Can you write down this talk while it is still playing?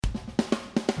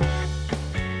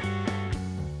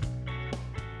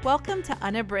Welcome to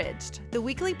Unabridged, the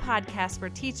weekly podcast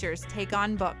where teachers take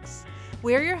on books.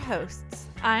 We're your hosts.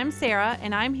 I'm Sarah,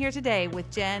 and I'm here today with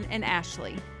Jen and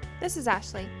Ashley. This is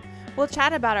Ashley. We'll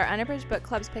chat about our Unabridged Book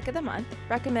Club's pick of the month,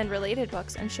 recommend related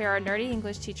books, and share our nerdy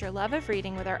English teacher love of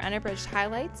reading with our Unabridged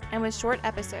highlights and with short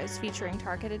episodes featuring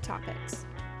targeted topics.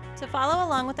 To follow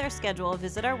along with our schedule,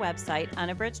 visit our website,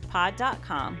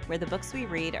 unabridgedpod.com, where the books we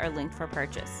read are linked for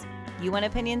purchase. You want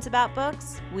opinions about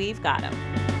books? We've got them.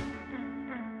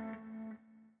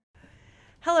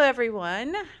 Hello,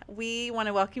 everyone. We want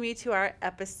to welcome you to our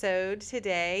episode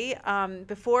today.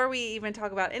 Before we even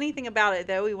talk about anything about it,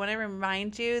 though, we want to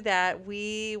remind you that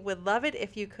we would love it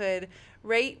if you could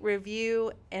rate,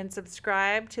 review, and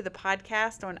subscribe to the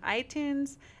podcast on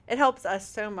iTunes. It helps us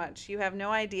so much. You have no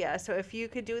idea. So if you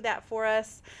could do that for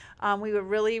us, we would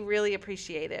really, really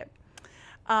appreciate it.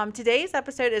 Today's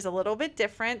episode is a little bit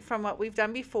different from what we've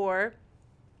done before.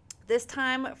 This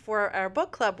time for our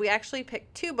book club, we actually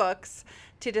picked two books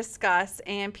to discuss,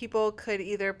 and people could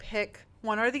either pick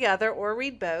one or the other or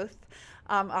read both.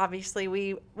 Obviously,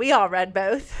 we all read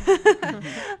both.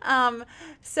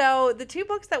 So the two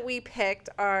books that we picked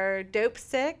are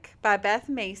Dopesick by Beth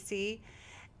Macy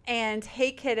and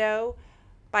Hey Kiddo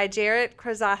by Jarrett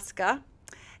Krosoczka.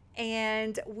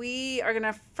 And we are going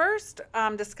to first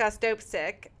discuss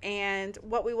Dopesick. And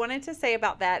what we wanted to say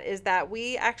about that is that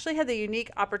we actually had the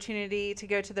unique opportunity to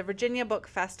go to the Virginia Book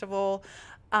Festival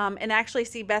and actually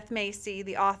see Beth Macy,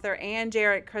 the author, and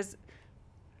Jarrett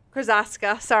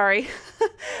Krosoczka,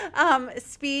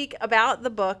 speak about the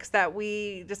books that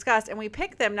we discussed. And we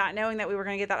picked them not knowing that we were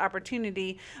going to get that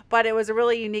opportunity, but it was a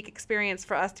really unique experience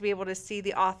for us to be able to see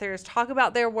the authors talk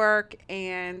about their work.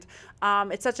 And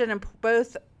it's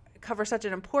both cover such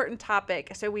an important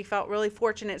topic, so we felt really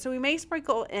fortunate. So we may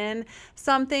sprinkle in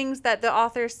some things that the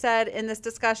authors said in this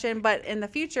discussion, but in the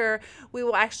future we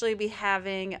will actually be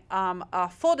having a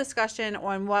full discussion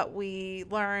on what we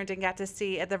learned and got to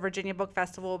see at the Virginia Book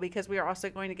Festival, because we are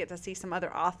also going to get to see some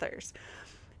other authors.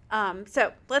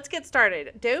 So let's get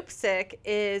started. Dopesick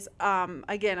is,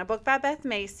 again, a book by Beth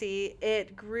Macy.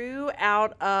 It grew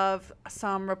out of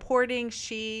some reporting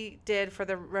she did for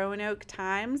the Roanoke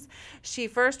Times. She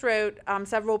first wrote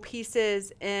several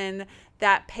pieces in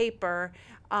that paper,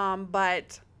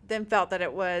 but then felt that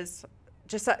it was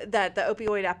just that the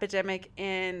opioid epidemic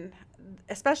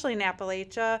especially in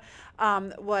Appalachia,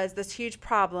 was this huge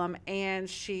problem, and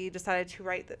she decided to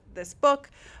write this book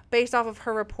based off of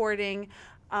her reporting.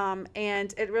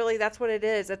 And it really, that's what it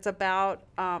is. It's about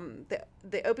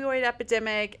the opioid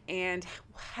epidemic and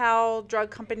how drug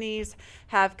companies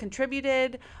have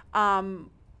contributed,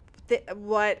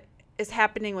 what is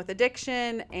happening with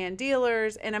addiction and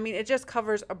dealers. And I mean, it just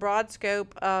covers a broad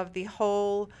scope of the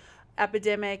whole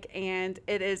epidemic. And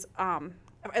it is,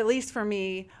 at least for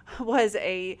me, was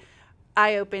a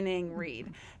eye-opening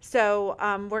read. So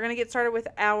we're going to get started with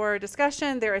our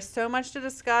discussion. There is so much to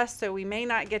discuss, so we may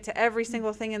not get to every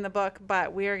single thing in the book,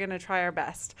 but we are going to try our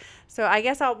best. So I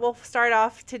guess we'll start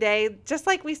off today, just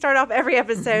like we start off every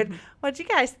episode. What do you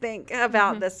guys think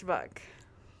about this book?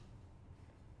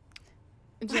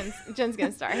 Jen's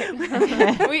going to start.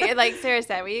 We, like Sarah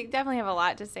said, we definitely have a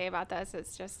lot to say about this.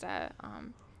 It's just, So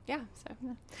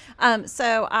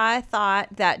I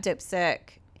thought that Dopesick,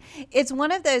 it's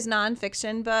one of those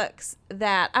nonfiction books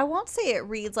that I won't say it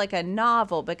reads like a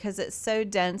novel because it's so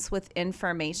dense with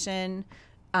information.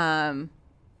 That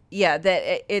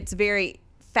it's very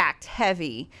fact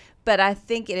heavy, but I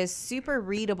think it is super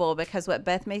readable because what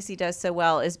Beth Macy does so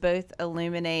well is both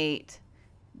illuminate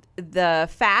the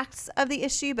facts of the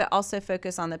issue, but also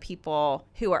focus on the people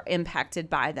who are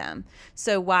impacted by them.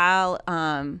 So while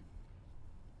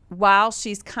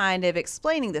she's kind of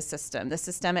explaining the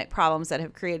systemic problems that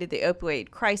have created the opioid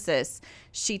crisis,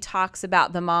 she talks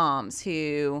about the moms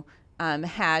who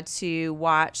had to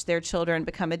watch their children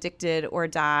become addicted or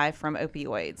die from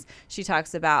opioids. She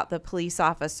talks about the police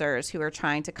officers who are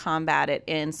trying to combat it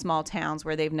in small towns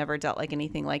where they've never dealt like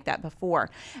anything like that before.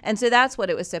 And so that's what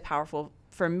it was so powerful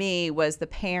for me, was the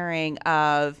pairing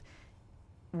of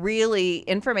really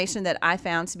information that I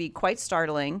found to be quite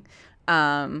startling,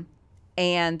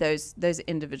 and those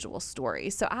individual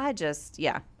stories. So I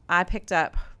picked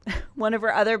up one of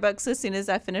her other books as soon as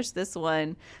I finished this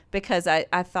one because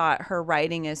I thought her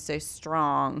writing is so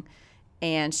strong,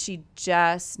 and she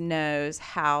just knows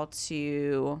how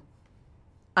to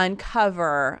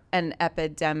uncover an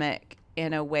epidemic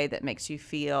in a way that makes you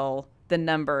feel the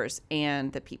numbers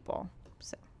and the people.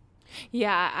 So.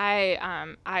 Yeah,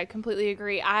 I completely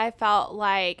agree. I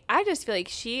just feel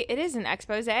like it is an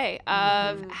expose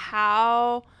of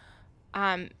how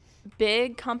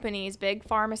big companies, big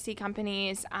pharmacy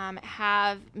companies,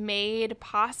 have made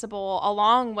possible,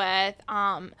 along with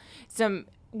some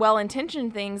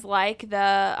well-intentioned things like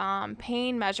the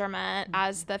pain measurement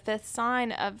as the fifth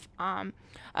sign of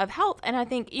health. And I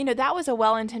think, that was a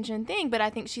well-intentioned thing, but I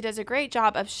think she does a great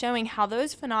job of showing how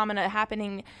those phenomena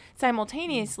happening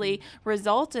simultaneously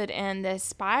resulted in this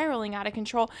spiraling out of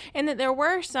control, and that there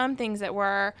were some things that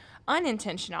were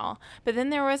unintentional, but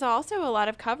then there was also a lot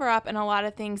of cover-up and a lot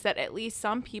of things that at least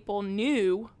some people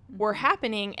knew were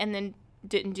happening and then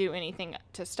didn't do anything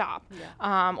to stop,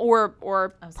 or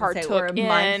partook in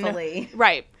mindfully,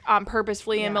 right,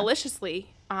 purposefully and Yeah.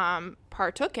 maliciously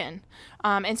partook in.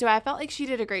 And so I felt like she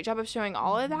did a great job of showing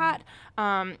all of that.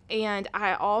 And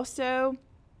I also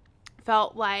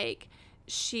felt like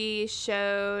she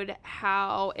showed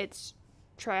how it's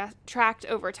tracked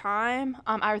over time.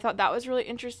 I thought that was really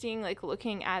interesting, like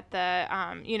looking at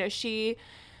the, she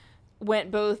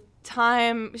went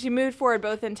she moved forward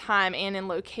both in time and in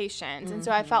locations. And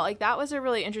so I felt like that was a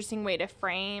really interesting way to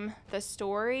frame the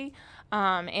story.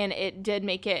 And it did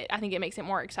I think it makes it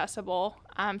more accessible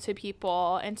to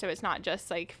people. And so it's not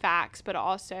just like facts, but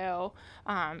also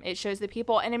it shows the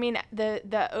people. And I mean,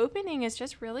 the opening is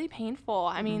just really painful.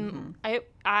 I mean,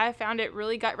 I found it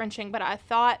really gut-wrenching, but I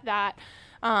thought that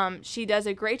she does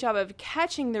a great job of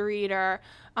catching the reader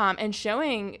and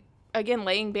showing, again,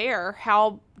 laying bare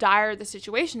how dire the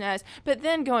situation is, but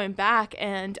then going back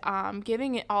and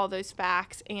giving it all those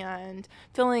facts and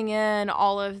filling in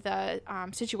all of the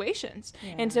situations.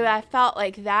 Yeah. And so I felt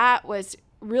like that was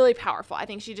really powerful. I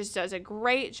think she just does a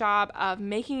great job of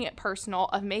making it personal,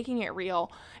 of making it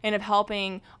real, and of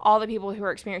helping all the people who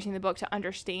are experiencing the book to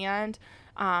understand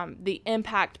the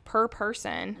impact per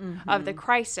person of the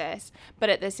crisis, but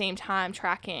at the same time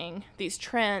tracking these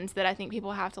trends that I think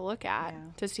people have to look at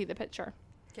to see the picture.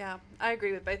 Yeah, I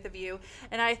agree with both of you.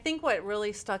 And I think what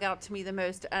really stuck out to me the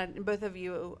most, and both of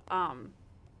you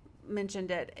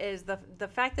mentioned it, is the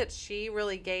fact that she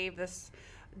really gave this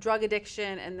drug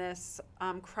addiction and this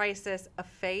crisis a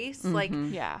face. Like,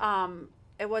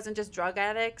 it wasn't just drug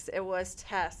addicts, it was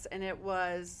Tess, and it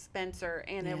was Spencer,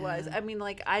 and it was, I mean,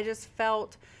 like, I just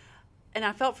felt, and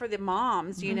I felt for the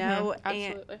moms, you know.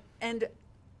 Absolutely. And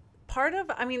part of,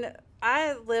 I mean,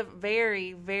 I live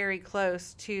very, very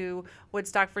close to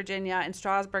Woodstock, Virginia, and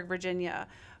Strasburg, Virginia,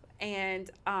 and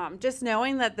just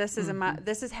knowing that this is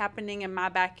this is happening in my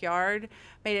backyard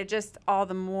made it just all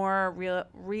the more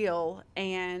real.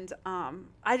 And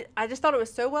I just thought it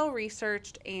was so well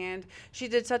researched, and she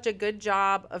did such a good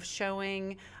job of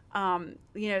showing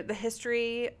the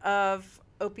history of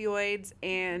opioids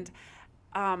and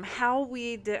how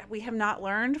we have not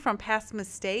learned from past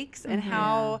mistakes, and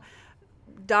how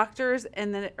doctors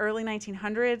in the early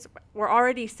 1900s were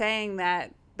already saying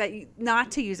that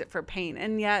not to use it for pain,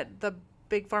 and yet the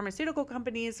big pharmaceutical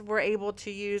companies were able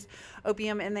to use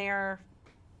opium in their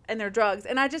drugs.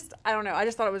 And I don't know, I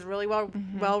just thought it was really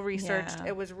well researched.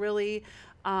 It was really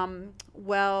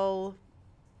well,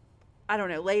 I don't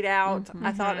know, laid out.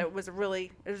 I thought it was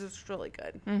just really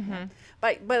good.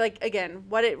 But like, again,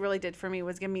 what it really did for me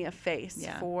was give me a face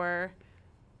for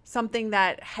something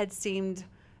that had seemed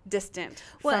distant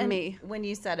from me. When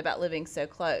you said about living so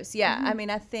close, I mean,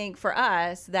 I think for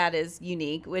us that is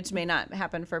unique, which may not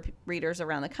happen for readers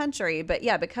around the country, but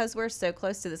because we're so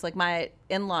close to this, like my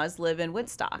in-laws live in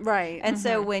Woodstock, right? And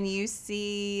so when you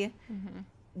see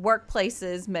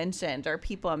workplaces mentioned or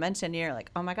people mentioned, you're like,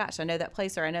 oh my gosh, I know that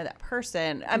place, or I know that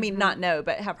person. I mean, not know,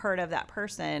 but have heard of that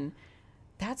person.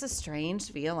 That's a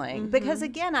strange feeling, because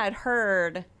again, I'd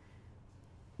heard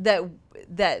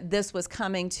that this was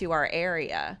coming to our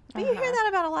area. But you hear that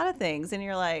about a lot of things, and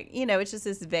you're like, it's just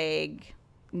this vague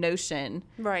notion.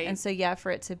 Right. And so,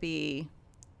 for it to be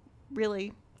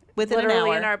really within literally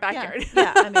an hour. In our backyard.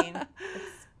 I mean,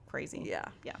 it's crazy. Yeah.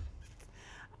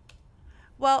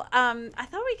 Well, I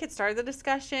thought we could start the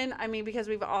discussion. I mean, because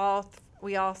we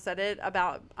all said it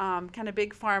about kind of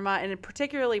big pharma, and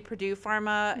particularly Purdue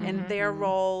Pharma and their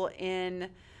role in,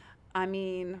 I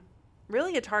mean,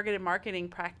 really a targeted marketing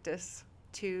practice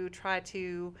to try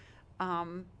to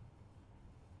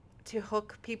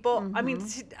hook people. I mean,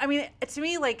 to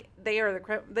me, like, they are the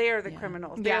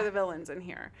criminals. They are the villains in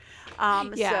here.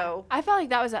 So I felt like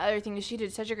that was the other thing. She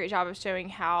did such a great job of showing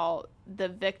how the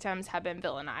victims have been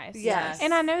villainized. Yes.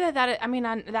 And I know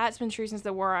that's been true since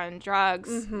the war on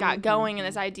drugs got going, and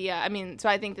this idea. I mean, so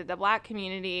I think that the Black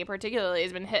community particularly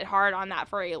has been hit hard on that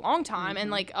for a long time,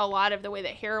 and like a lot of the way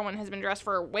that heroin has been dressed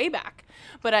for way back.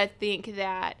 But I think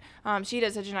that she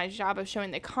does such a nice job of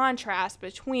showing the contrast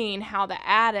between how the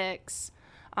addicts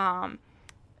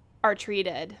are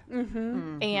treated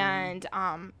and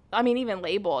even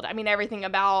labeled. I mean, everything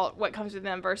about what comes with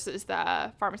them versus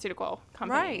the pharmaceutical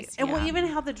companies. Right. And well, even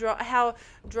how how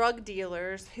drug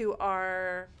dealers who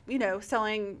are,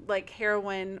 selling like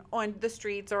heroin on the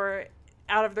streets or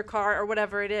out of their car or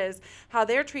whatever it is, how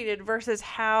they're treated versus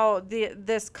how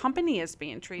this company is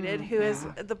being treated, who is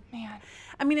the Man.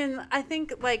 I mean, and I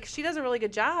think like she does a really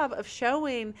good job of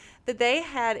showing that they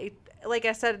had like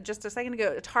I said just a second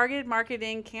ago, a targeted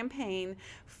marketing campaign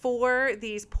for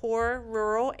these poor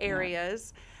rural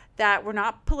areas that were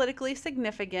not politically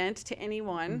significant to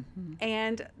anyone,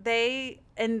 and they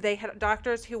had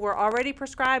doctors who were already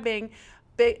prescribing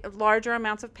larger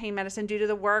amounts of pain medicine due to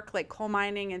the work like coal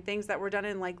mining and things that were done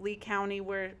in like Lee County,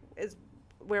 where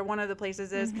one of the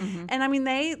places is. And I mean,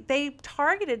 they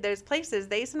targeted those places.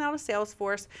 They sent out a sales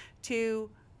force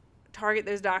to target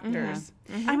those doctors.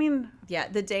 I mean,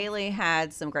 the Daily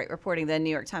had some great reporting. The New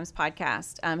York Times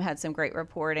podcast had some great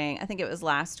reporting. I think it was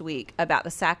last week about the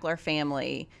Sackler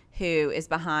family who is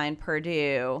behind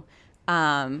Purdue,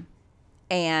 and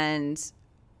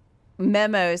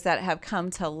memos that have come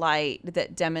to light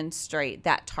that demonstrate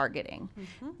that targeting.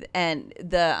 And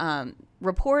the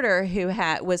reporter who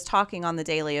was talking on the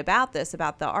Daily about this,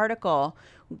 about the article,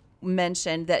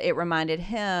 mentioned that it reminded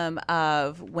him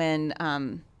of when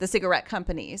the cigarette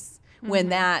companies, when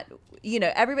that,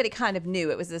 everybody kind of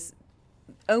knew it was this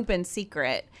open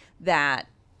secret that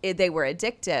they were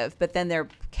addictive, but then there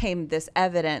came this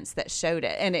evidence that showed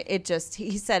it. And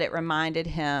he said it reminded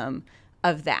him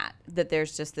of that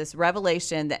there's just this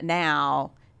revelation that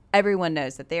now everyone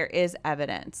knows that there is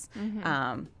evidence.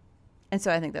 And so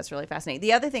I think that's really fascinating.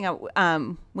 The other thing,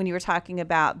 when you were talking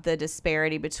about the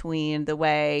disparity between the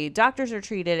way doctors are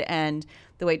treated and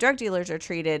the way drug dealers are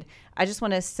treated, I just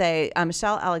want to say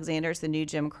Michelle Alexander's The New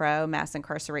Jim Crow, Mass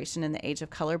Incarceration in the Age of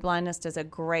Colorblindness, does a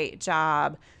great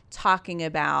job talking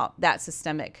about that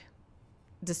systemic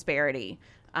disparity.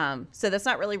 So that's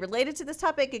not really related to this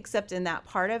topic except in that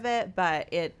part of it, but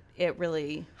it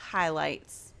really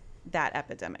highlights that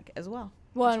epidemic as well.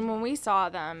 Well, and when we saw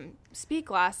them speak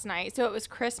last night, so it was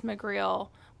Chris McGreal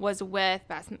was with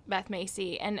Beth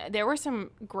Macy, and there were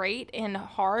some great and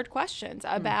hard questions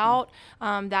about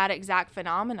that exact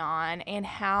phenomenon and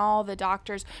how the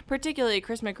doctors, particularly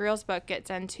Chris McGreal's book, gets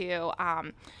into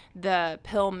the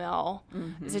pill mill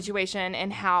situation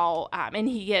and how, and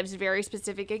he gives very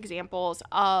specific examples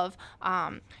of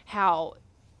how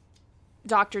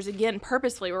doctors, again,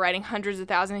 purposely were writing hundreds of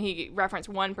thousands. He referenced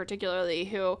one particularly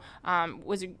who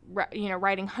was,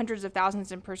 writing hundreds of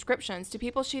thousands in prescriptions to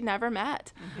people she'd never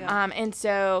met. And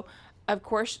so, of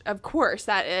course,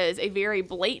 that is a very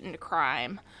blatant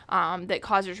crime that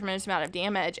caused a tremendous amount of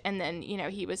damage. And then,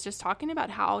 he was just talking about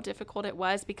how difficult it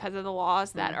was because of the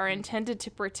laws that are intended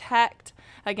to protect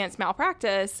against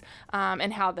malpractice,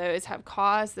 and how those have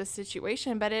caused this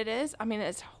situation. But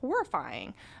it's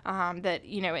horrifying that,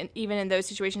 even in those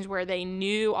situations where they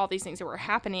knew all these things that were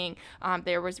happening,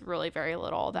 there was really very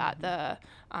little that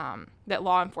that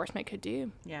law enforcement could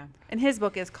do. Yeah. And Chris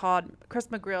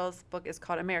McGreal's book is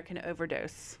called American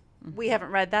Overdose. We haven't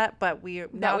read that, but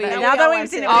now that we've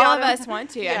seen it, all of us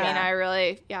want to. Yeah. I mean, I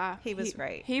really, he was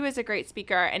great. He was a great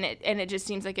speaker, and it just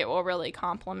seems like it will really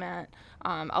complement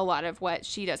a lot of what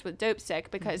she does with Dope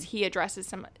Sick, because he addresses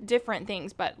some different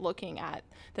things, but looking at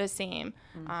the same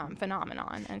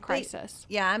phenomenon and crisis.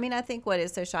 I think what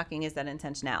is so shocking is that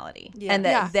intentionality, Yeah. and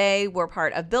that they were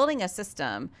part of building a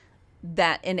system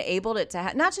that enabled it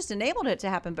to not just enabled it to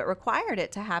happen, but required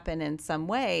it to happen in some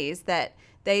ways. That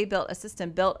they built a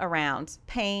system built around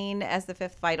pain as the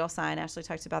fifth vital sign. Ashley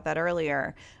talked about that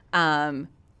earlier. And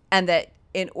that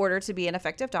in order to be an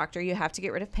effective doctor, you have to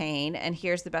get rid of pain. And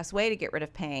here's the best way to get rid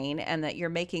of pain. And that you're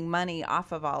making money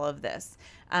off of all of this.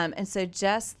 And so it's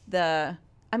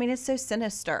so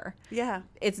sinister. Yeah.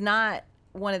 It's not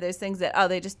one of those things that,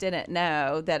 they just didn't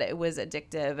know that it was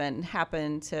addictive and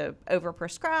happened to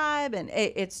overprescribe. And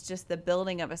it's just the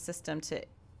building of a system to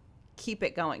keep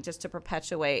it going, just to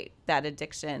perpetuate that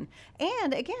addiction.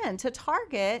 And again, to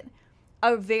target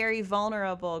a very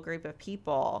vulnerable group of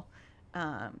people.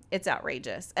 It's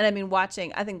outrageous. And I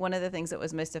think one of the things that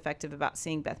was most effective about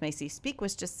seeing Beth Macy speak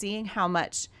was just seeing how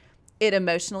much it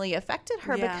emotionally affected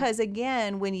her. Yeah. Because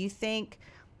again, when you think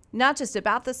not just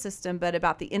about the system, but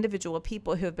about the individual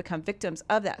people who have become victims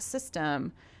of that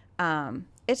system,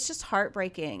 it's just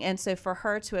heartbreaking. And so for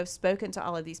her to have spoken to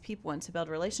all of these people and to build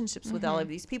relationships with all of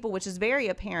these people, which is very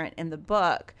apparent in the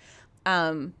book,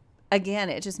 again,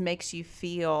 it just makes you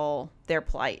feel their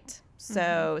plight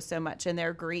so much, and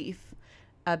their grief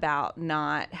about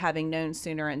not having known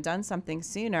sooner and done something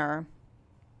sooner.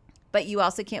 But you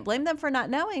also can't blame them for not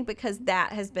knowing, because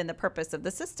that has been the purpose of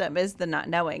the system, is the not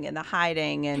knowing and the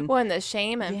hiding and Well, and the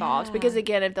shame involved, because Yeah.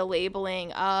 again, of the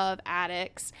labeling of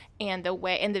addicts and the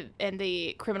way and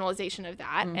the criminalization of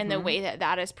that, and the way that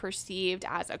that is perceived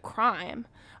as a crime,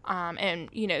 and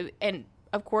and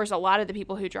of course, a lot of the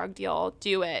people who drug deal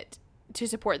do it to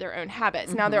support their own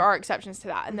habits. Now, there are exceptions to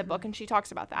that in the book, and she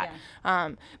talks about that.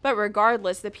 But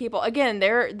regardless, the people, again,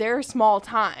 they're small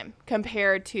time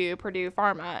compared to Purdue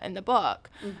Pharma in the book,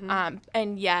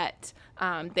 and yet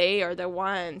they are the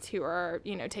ones who are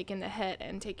taking the hit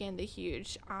and taking the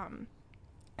huge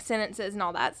sentences and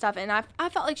all that stuff. And I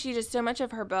felt like she just, so much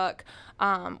of her book,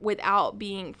 without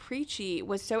being preachy,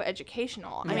 was so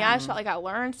educational. I mean, I just felt like I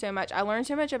learned so much. I learned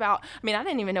so much about, I mean, I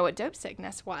didn't even know what dope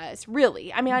sickness was,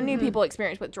 really. I mean, I knew people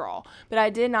experienced withdrawal, but I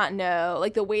did not know,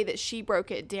 like, the way that she broke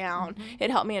it down.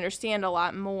 It helped me understand a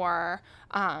lot more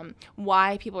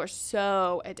why people are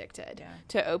so addicted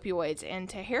to opioids and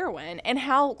to heroin, and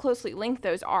how closely linked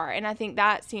those are. And I think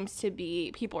that seems to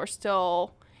be, people are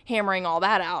still hammering all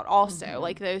that out also,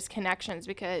 like those connections,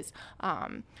 because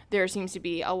there seems to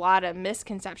be a lot of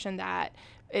misconception that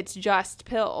it's just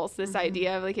pills, this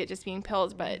idea of like it just being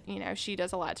pills, but she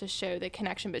does a lot to show the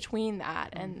connection between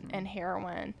that and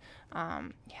heroin.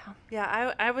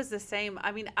 Yeah, I was the same.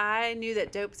 I mean, I knew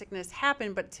that dope sickness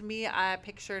happened, but to me, I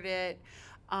pictured it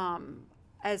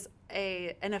as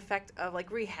an effect of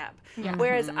like rehab.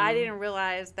 Whereas I didn't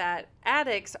realize that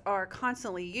addicts are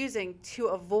constantly using to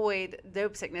avoid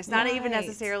dope sickness, not even Right.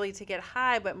 necessarily to get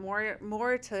high, but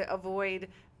more to avoid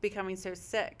becoming so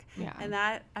sick. And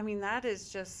that, I mean, that is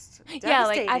just devastating. Yeah,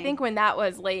 like I think when that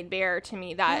was laid bare to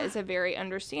me, that is a very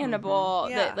understandable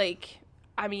Yeah. that, like,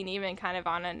 I mean, even kind of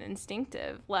on an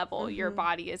instinctive level, your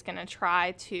body is going to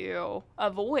try to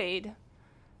avoid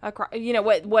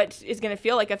what is going to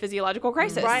feel like a physiological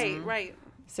crisis. Right.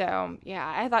 So yeah,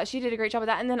 I thought she did a great job with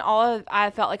that. And then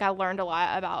I felt like I learned a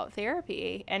lot about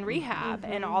therapy and rehab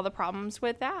and all the problems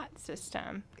with that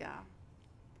system. Yeah.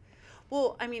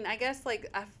 Well, I mean, I guess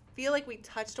like I feel like we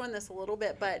touched on this a little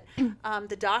bit, but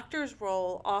the doctor's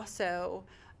role also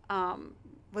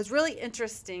was really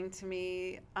interesting to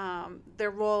me. Their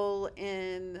role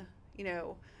in,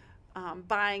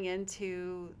 buying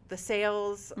into the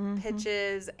sales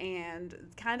pitches and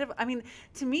kind of, I mean,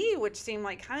 to me, which seemed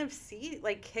like kind of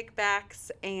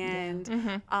kickbacks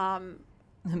and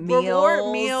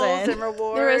meals and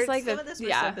rewards. There was like Some of this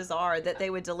was so bizarre that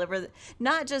they would deliver,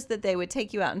 not just that they would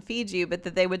take you out and feed you, but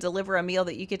that they would deliver a meal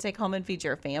that you could take home and feed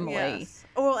your family. Yes.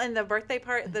 Well, and the birthday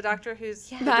party, the doctor who's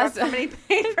the That's- drug company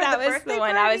paid for that the was birthday the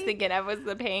one party. I was thinking of, was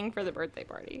the paying for the birthday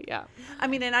party. Yeah. I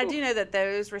mean, and I do know that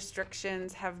those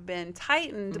restrictions have been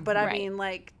tightened, but I Right. mean,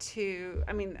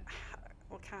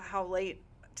 how late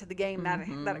to the game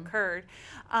that occurred,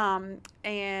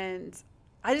 and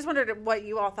I just wondered what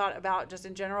you all thought about, just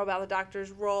in general, about the doctor's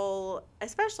role,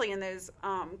 especially in those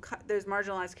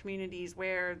marginalized communities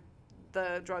where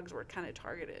the drugs were kind of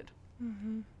targeted.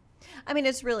 I mean,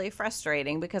 it's really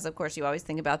frustrating because, of course, you always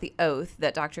think about the oath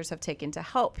that doctors have taken to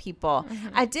help people.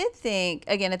 I did think,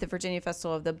 again, at the Virginia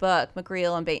Festival of the Book,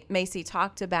 McReel and Macy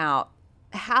talked about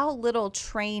how little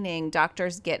training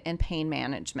doctors get in pain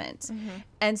management.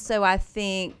 And so I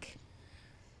think,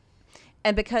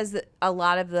 and because a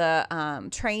lot of the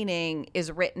training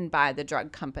is written by the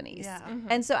drug companies. Yeah.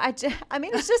 And so I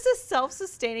mean, it's just a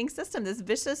self-sustaining system, this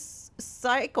vicious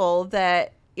cycle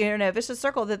that, vicious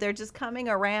circle that they're just coming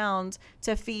around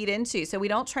to feed into. So we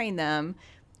don't train them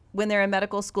when they're in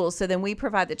medical school. So then we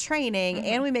provide the training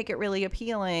and we make it really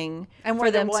appealing And for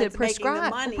we're the them to ones making the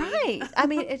prescribe. money. Right. I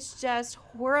mean, it's just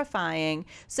horrifying.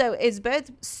 So it's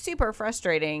both super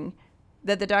frustrating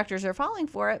that the doctors are falling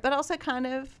for it, but also kind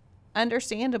of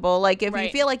understandable. Like, if you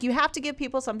Right. feel like you have to give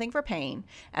people something for pain,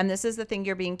 and this is the thing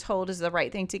you're being told is the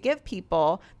right thing to give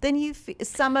people, then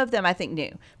some of them I think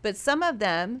knew, but some of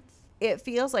them, it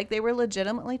feels like they were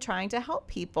legitimately trying to help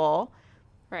people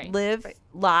live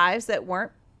lives that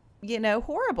weren't,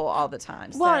 horrible all the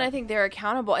time. Well, and I think they're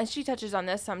accountable, and she touches on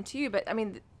this some too, but I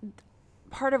mean,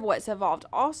 part of what's evolved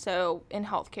also in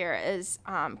healthcare is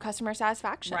customer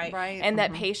satisfaction. Right. And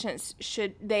that patients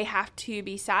they have to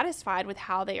be satisfied with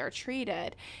how they are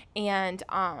treated. And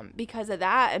because of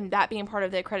that, and that being part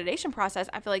of the accreditation process,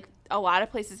 I feel like a lot of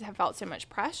places have felt so much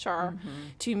pressure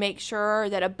to make sure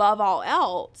that above all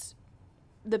else,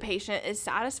 the patient is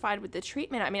satisfied with the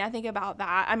treatment. I mean, I think about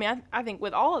that. I mean, I think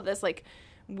with all of this, like,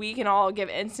 we can all give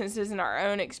instances in our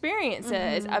own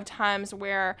experiences of times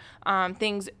where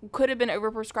things could have been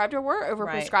overprescribed or were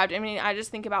overprescribed. Right. I mean, I just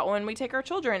think about when we take our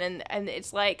children, and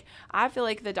it's like, I feel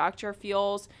like the doctor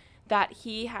feels that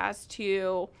he has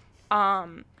to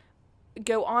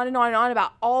go on and on and on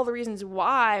about all the reasons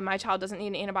why my child doesn't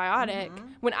need an antibiotic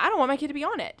when I don't want my kid to be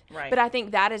on it. Right. But I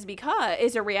think that is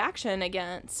is a reaction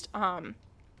against,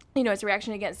 it's a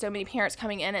reaction against so many parents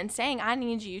coming in and saying, I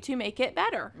need you to make it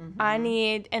better. I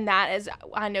know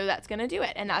that's going to do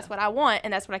it. And that's what I want.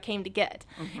 And that's what I came to get.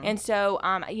 And so,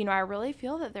 I really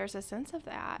feel that there's a sense of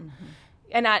that.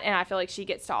 And I feel like she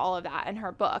gets to all of that in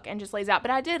her book and just lays out.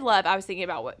 But I was thinking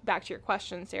about back to your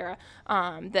question, Sarah,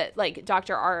 that like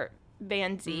Dr. Art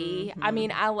Van Zee,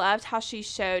 I loved how she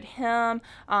showed him.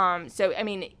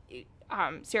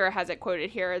 Sarah has it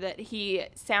quoted here that he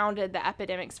sounded the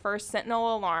epidemic's first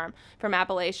sentinel alarm from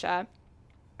Appalachia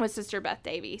with Sister Beth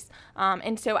Davies.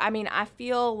 And so, I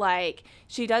feel like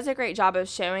she does a great job of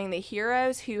showing the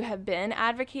heroes who have been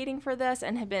advocating for this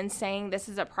and have been saying this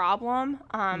is a problem,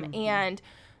 and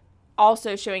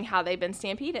also showing how they've been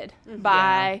stampeded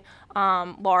by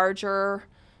larger,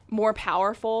 more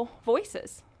powerful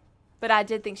voices. But I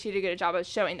did think she did a good job of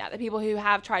showing that the people who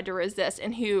have tried to resist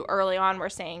and who early on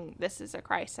were saying this is a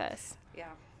crisis.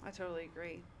 Yeah, I totally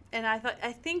agree. And I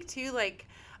think too, like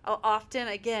often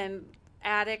again,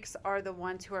 addicts are the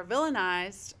ones who are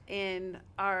villainized in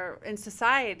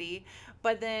society.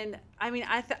 But then, I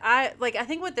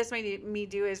think what this made me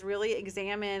do is really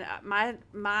examine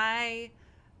my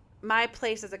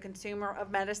place as a consumer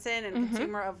of medicine and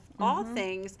consumer of all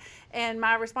things, and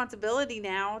my responsibility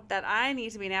now that I need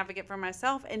to be an advocate for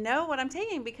myself and know what I'm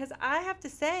taking, because I have to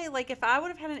say, like, if I would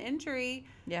have had an injury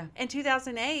in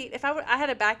 2008, I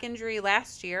had a back injury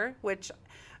last year, which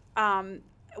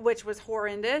was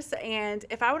horrendous, and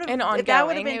if I would have, and ongoing, that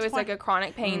would have been, it was like a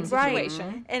chronic pain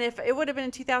situation, and if it would have been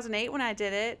in 2008 when I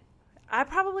did it, I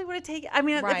probably would have taken.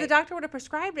 If the doctor would have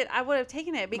prescribed it, I would have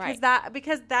taken it because that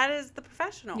is the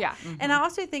professional. Yeah. And I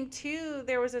also think too,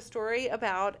 there was a story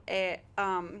about a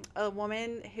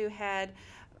woman who had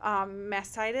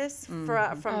mastitis from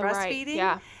breastfeeding. Right.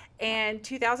 Yeah. And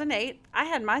 2008, I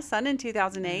had my son in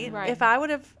 2008. Right. If I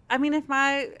would have, if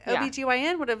my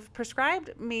OBGYN would have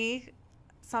prescribed me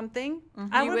something,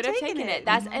 I would have taken it.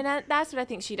 That's what I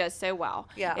think she does so well.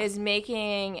 Yeah. Is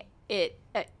making it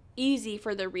easy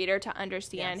for the reader to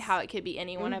understand how it could be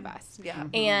any one of us. Yeah.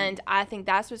 And I think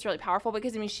that's what's really powerful,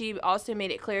 because she also made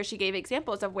it clear, she gave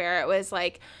examples of where it was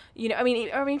like,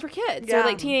 for kids or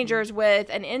like teenagers with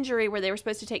an injury where they were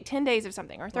supposed to take 10 days of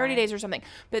something or 30 days or something,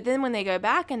 but then when they go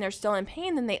back and they're still in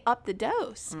pain, then they up the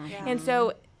dose. And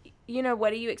so what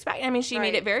do you expect? She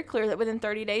made it very clear that within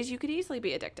 30 days you could easily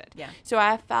be addicted. Yeah. So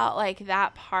I felt like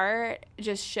that part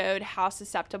just showed how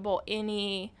susceptible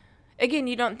again,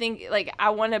 you don't think, like, I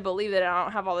want to believe that I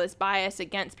don't have all this bias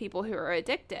against people who are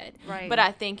addicted. Right. But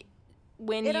I think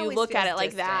when It you always look at feels it like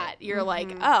distant. that, you're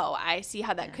like, oh, I see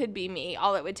how that could be me.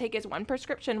 All it would take is one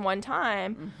prescription one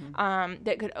time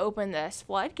that could open this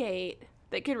floodgate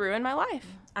that could ruin my life.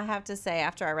 I have to say,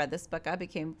 after I read this book, I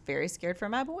became very scared for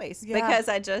my boys Yeah. because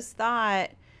I just thought,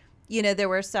 there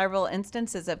were several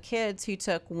instances of kids who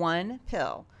took one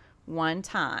pill one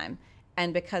time,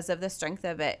 and because of the strength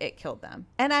of it, it killed them.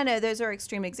 And I know those are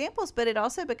extreme examples, but it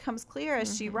also becomes clear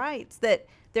as she writes that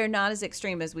they're not as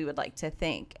extreme as we would like to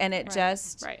think. And it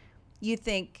you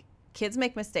think kids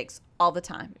make mistakes all the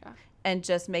time. Yeah. And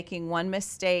just making one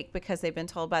mistake because they've been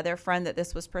told by their friend that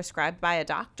this was prescribed by a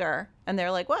doctor, and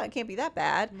they're like, well, it can't be that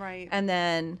bad. Right. And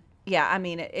then,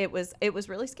 it was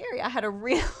really scary. I had a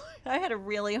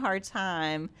really hard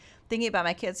time thinking about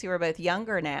my kids who are both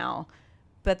younger now,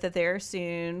 but that they're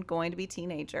soon going to be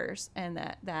teenagers, and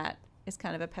that is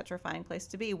kind of a petrifying place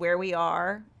to be where we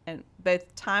are, and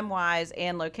both time-wise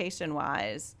and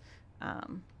location-wise.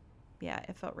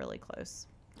 It felt really close.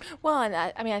 Well, and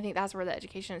I think that's where the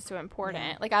education is so important.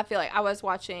 Yeah. Like, I feel like I was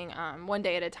watching One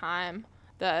Day at a Time,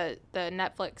 the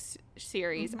Netflix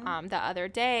series the other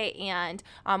day, and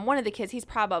one of the kids, he's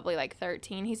probably like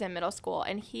 13, he's in middle school,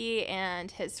 and he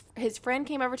and his friend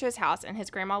came over to his house, and his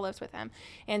grandma lives with him,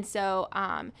 and so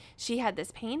she had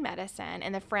this pain medicine,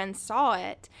 and the friend saw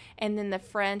it, and then the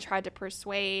friend tried to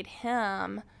persuade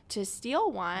him to steal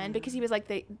one because he was like,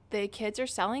 the kids are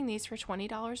selling these for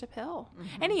 $20 a pill.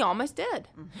 And he almost did.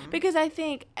 Because I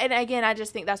think, and again, I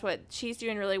just think that's what she's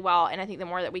doing really well. And I think the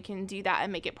more that we can do that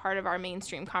and make it part of our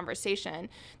mainstream conversation,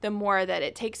 the more that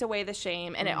it takes away the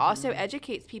shame, and it also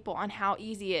educates people on how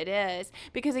easy it is.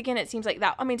 Because again, it seems like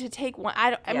that, to take one,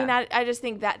 I just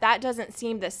think that doesn't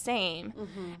seem the same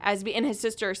as and his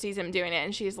sister sees him doing it,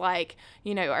 and she's like,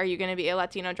 are you going to be a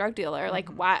Latino drug dealer? Like,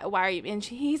 why are you? And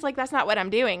he's like, that's not what I'm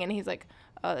doing. And he's like,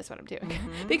 oh, that's what I'm doing.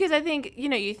 Because I think,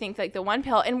 you think like the one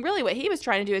pill, and really what he was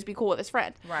trying to do is be cool with his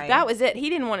friend. Right. That was it. He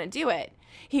didn't want to do it.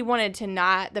 He wanted to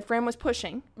not, the friend was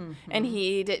pushing, and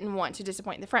he didn't want to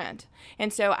disappoint the friend.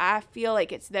 And so I feel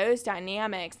like it's those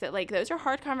dynamics that, like, those are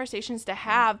hard conversations to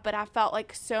have, but I felt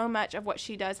like so much of what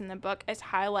she does in the book is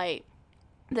highlight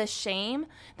the shame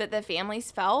that the families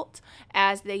felt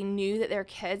as they knew that their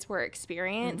kids were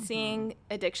experiencing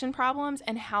addiction problems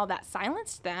and how that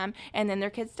silenced them, and then their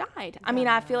kids died. I mean,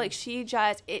 I feel like she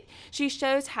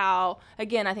shows how,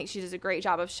 again, I think she does a great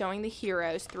job of showing the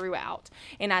heroes throughout.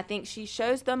 And I think she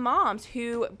shows the moms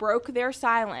who broke their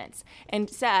silence and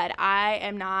said, I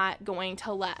am not going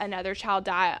to let another child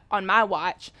die on my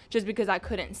watch just because I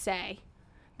couldn't say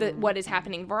what is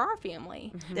happening for our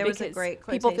family. There was a great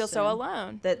quotation people feel so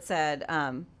alone. that said,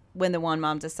 when the one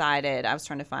mom decided, I was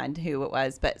trying to find who it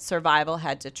was, but survival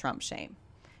had to trump shame.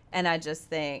 And I just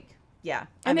think, yeah.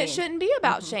 And it shouldn't be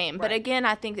about shame. But right. again,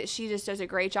 I think that she just does a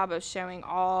great job of showing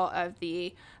all of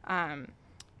the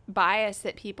bias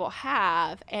that people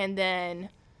have, and then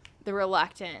the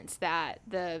reluctance that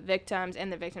the victims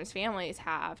and the victims' families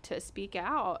have to speak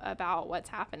out about what's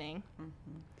happening.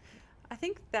 I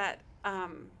think that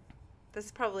this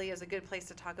probably is a good place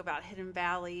to talk about Hidden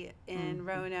Valley in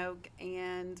Roanoke,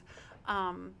 and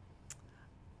kind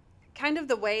of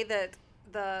the way that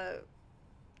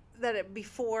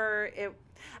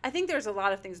I think there's a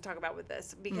lot of things to talk about with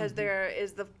this, because there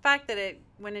is the fact that it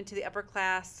went into the upper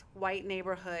class white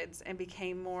neighborhoods and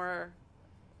became more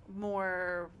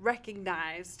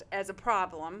recognized as a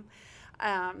problem,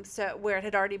 so where it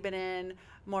had already been in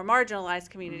more marginalized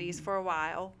communities for a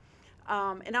while.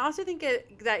 And I also think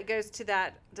that goes to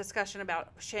that discussion about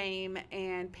shame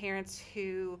and parents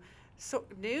who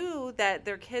knew that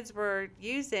their kids were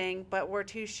using, but were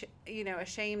too,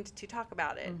 ashamed to talk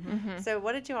about it. So,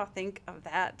 what did you all think of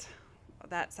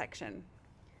that section?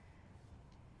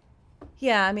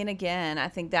 Yeah, I mean, again, I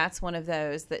think that's one of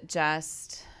those that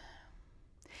just,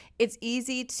 it's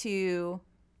easy to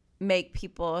make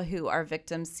people who are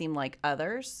victims seem like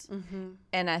others.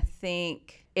 And I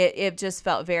think it just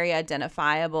felt very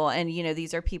identifiable. And,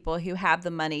 these are people who have the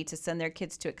money to send their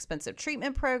kids to expensive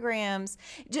treatment programs.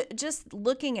 Just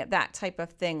looking at that type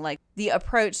of thing, like the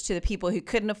approach to the people who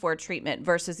couldn't afford treatment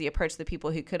versus the approach to the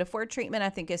people who could afford treatment, I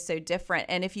think is so different.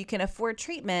 And if you can afford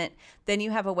treatment, then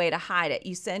you have a way to hide it.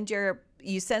 You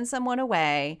send someone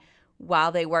away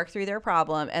while they work through their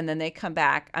problem, and then they come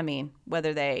back. I mean,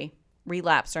 whether they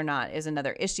relapse or not is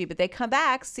another issue, but they come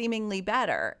back seemingly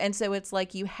better. And so it's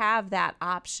like you have that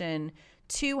option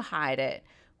to hide it,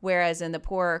 whereas in the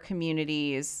poorer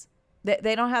communities,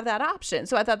 they don't have that option.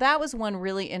 So I thought that was one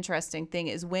really interesting thing,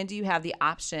 is when do you have the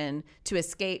option to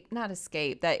not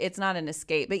escape, that it's not an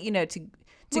escape, but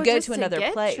to go to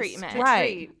another place. Treatment.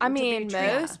 Right. I mean,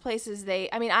 most places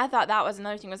I thought that was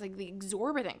another thing, was like the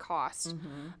exorbitant cost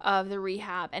of the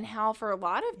rehab, and how for a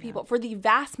lot of people, for the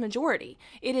vast majority,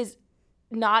 it is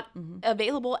not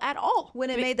available at all. When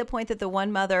it made the point that the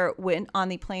one mother went on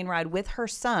the plane ride with her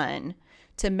son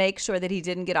to make sure that he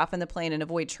didn't get off in the plane and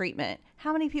avoid treatment.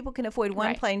 How many people can avoid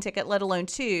one plane ticket, let alone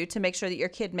two, to make sure that your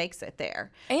kid makes it there?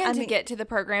 And to get to the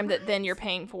program that then you're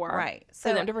paying for,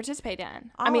 for them to participate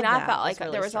in. I felt like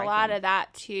there was a lot of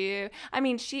that too. I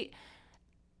mean,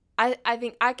 I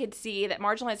think I could see that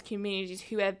marginalized communities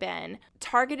who have been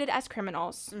targeted as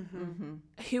criminals,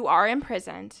 who are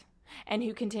imprisoned, and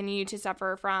who continue to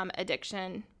suffer from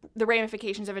addiction, the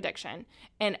ramifications of addiction,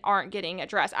 and aren't getting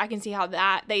addressed. I can see how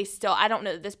that I don't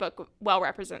know that this book well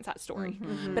represents that story,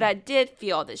 but I did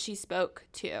feel that she spoke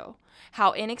to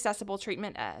how inaccessible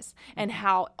treatment is, and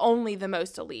how only the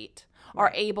most elite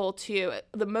are able to,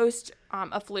 the most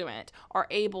affluent are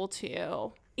able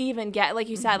to even get, like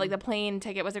you said, like the plane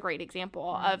ticket was a great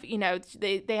example of,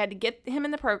 they had to get him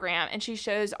in the program. And she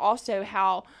shows also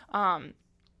how,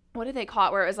 what did they call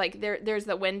it? Where it was like, there's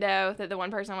the window that the one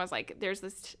person was like, there's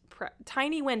this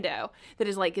tiny window that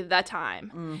is like the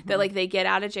time that like they get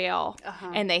out of jail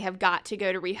and they have got to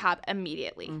go to rehab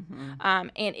immediately.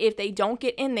 And if they don't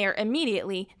get in there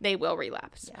immediately, they will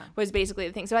relapse, was basically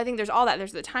the thing. So I think there's all that.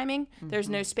 There's the timing. There's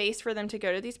no space for them to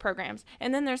go to these programs.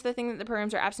 And then there's the thing that the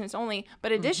programs are abstinence only,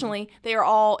 but additionally, they are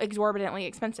all exorbitantly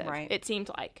expensive, it seemed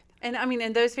like. And I mean,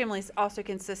 and those families also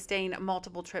can sustain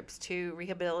multiple trips to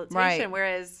rehabilitation,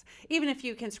 whereas even if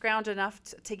you can scrounge enough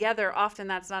together, often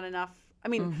that's not enough I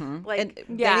mean, like, And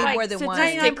they Yeah. need Like, more than one.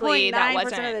 statistically, that 99%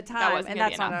 wasn't- of the that time, wasn't and gonna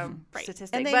that's be not enough. a Right.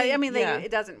 statistic. And they But need- I mean, yeah.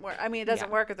 it doesn't work. I mean, it doesn't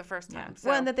Yeah. work at the first time. So.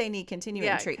 Well, and that they need continuing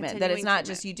Yeah, treatment. That it's continuing not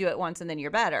just you do it once and then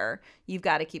you're better. You've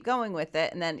got to keep going with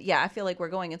it. And then, I feel like we're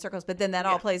going in circles. But then that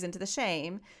all plays into the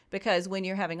shame, because when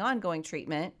you're having ongoing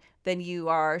treatment, then you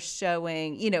are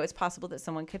showing, it's possible that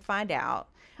someone could find out.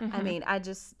 I mean, I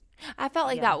felt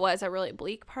like that was a really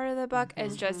bleak part of the book,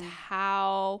 is just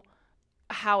how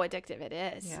addictive it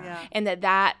is, Yeah. and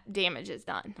that damage is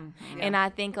done. And I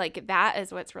think like that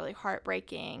is what's really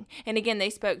heartbreaking. And again, they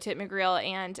spoke to McGreal,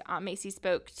 and Macy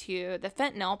spoke to the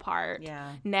fentanyl part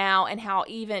now, and how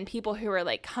even people who are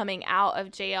like coming out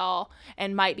of jail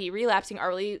and might be relapsing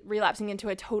are relapsing into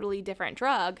a totally different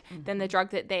drug than the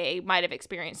drug that they might have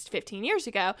experienced 15 years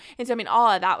ago. And so I mean, all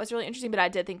of that was really interesting, but I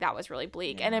did think that was really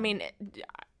bleak. And I mean,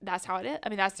 that's how it is. I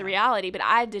mean, that's the reality. But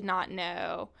I did not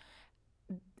know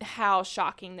how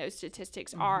shocking those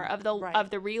statistics are of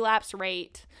the relapse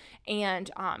rate,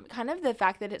 and kind of the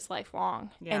fact that it's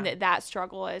lifelong, and that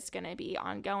struggle is going to be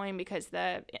ongoing, because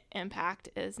the impact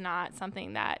is not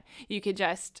something that you could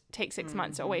just take 6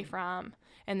 months away from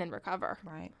and then recover.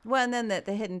 Right. Well, and then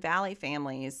the Hidden Valley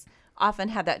families often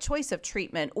have that choice of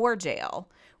treatment or jail,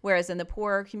 whereas in the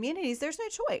poorer communities, there's no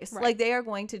choice. Like, they are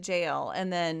going to jail,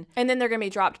 and then they're going to be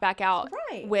dropped back out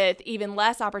Right. with even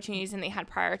less opportunities than they had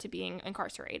prior to being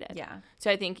incarcerated. Yeah.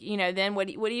 So I think, then what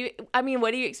do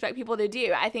you expect people to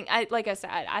do? I think, like I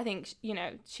said, I think,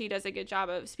 she does a good job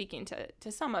of speaking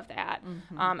to some of that,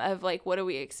 of like, what do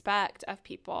we expect of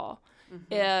people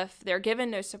if they're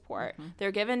given no support,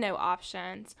 they're given no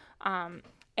options,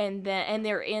 and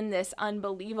they're in this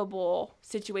unbelievable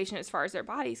situation as far as their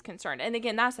body's concerned. And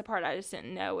again, that's the part I just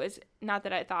didn't know, is not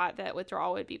that I thought that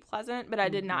withdrawal would be pleasant, but I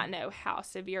did not know how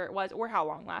severe it was or how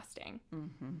long lasting.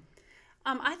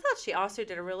 I thought she also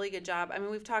did a really good job. I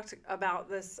mean, we've talked about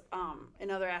this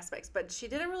in other aspects, but she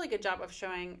did a really good job of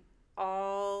showing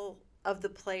all of the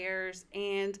players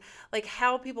and like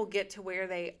how people get to where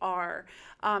they are.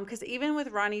 Because even with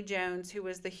Ronnie Jones, who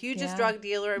was the hugest drug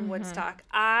dealer in Woodstock,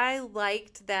 I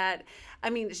liked that.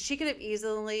 I mean, she could have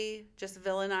easily just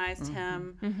villainized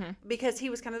him because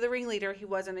he was kind of the ringleader. He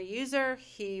wasn't a user.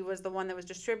 He was the one that was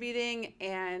distributing,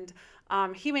 and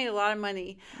he made a lot of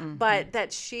money. But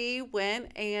that she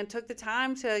went and took the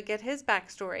time to get his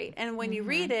backstory. And when you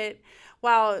read it,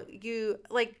 while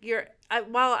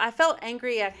I felt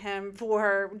angry at him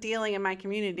for dealing in my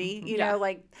community, you know,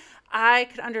 like I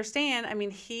could understand. I mean,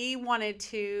 he wanted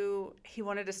to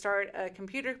start a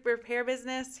computer repair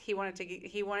business. He wanted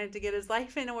to get his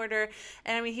life in order.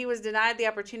 And I mean, he was denied the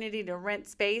opportunity to rent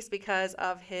space because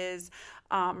of his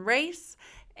race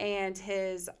and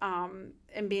his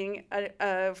and being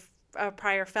a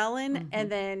prior felon, and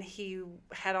then he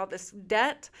had all this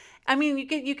debt. I mean,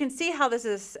 you can see how this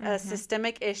is a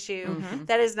systemic issue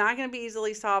that is not going to be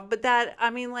easily solved. But that, I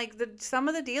mean, like some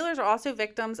of the dealers are also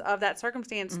victims of that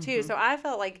circumstance too. So I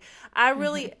felt like I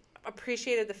really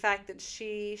appreciated the fact that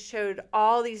she showed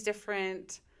all these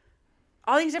different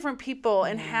people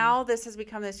and how this has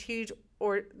become this huge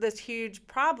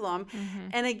problem.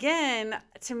 And again,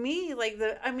 to me,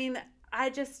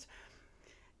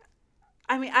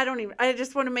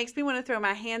 makes me want to throw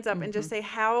my hands up and just say,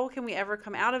 how can we ever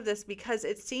come out of this? Because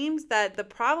it seems that the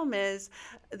problem is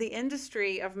the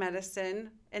industry of medicine,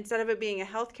 instead of it being a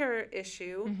healthcare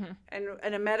issue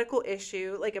and a medical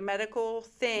issue, like a medical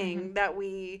thing that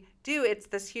we do, it's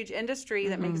this huge industry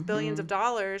that makes billions of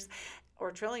dollars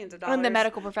or trillions of dollars. And the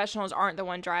medical professionals aren't the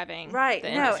one driving right.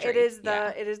 the No, industry. it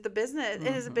is the business.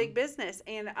 It is a big business.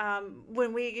 And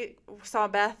when we saw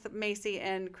Beth Macy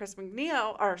and Chris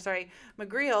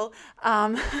McGreal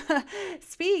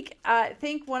speak, I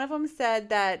think one of them said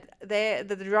that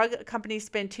the drug companies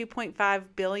spend $2.5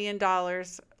 billion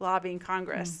lobbying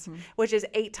Congress, which is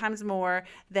 8 times more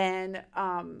than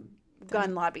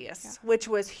gun lobbyists, which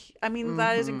was, I mean,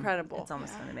 that is incredible. It's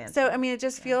almost unimaginable. So, I mean, it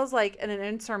just feels like an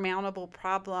insurmountable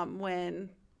problem when,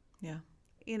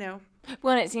 you know.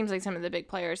 Well, and it seems like some of the big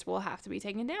players will have to be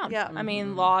taken down. Yeah. I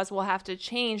mean, laws will have to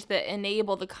change that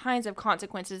enable the kinds of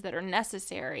consequences that are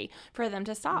necessary for them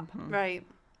to stop. Right.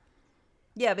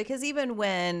 Yeah, because even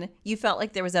when you felt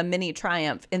like there was a mini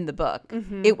triumph in the book,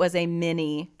 it was a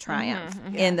mini triumph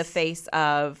in the face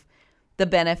of the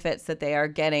benefits that they are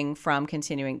getting from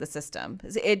continuing the system.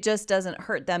 It just doesn't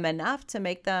hurt them enough to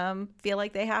make them feel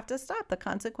like they have to stop. The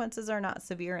consequences are not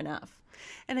severe enough.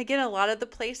 And again, a lot of the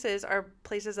places are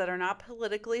places that are not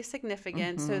politically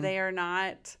significant, so they are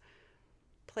not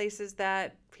places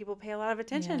that people pay a lot of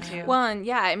attention to. Well, and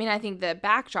I mean, I think the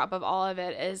backdrop of all of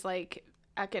it is like,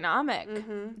 economic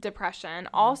depression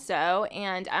also.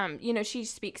 And, she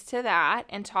speaks to that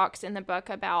and talks in the book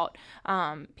about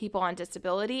people on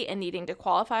disability and needing to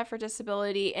qualify for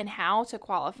disability and how to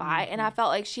qualify. And I felt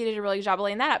like she did a really good job of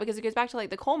laying that out, because it goes back to like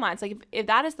the coal mines. Like if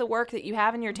that is the work that you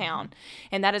have in your town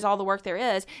and that is all the work there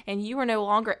is, and you are no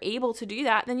longer able to do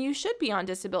that, then you should be on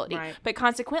disability. Right. But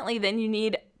consequently, then you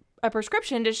need a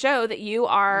prescription to show that you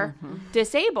are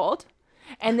disabled.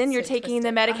 And then you're taking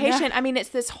the medication. I mean, it's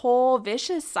this whole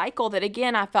vicious cycle that,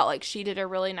 again, I felt like she did a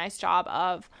really nice job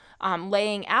of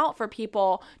laying out for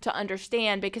people to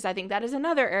understand, because I think that is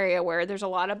another area where there's a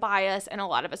lot of bias and a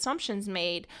lot of assumptions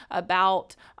made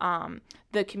about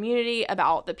the community,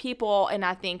 about the people. And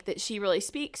I think that she really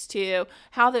speaks to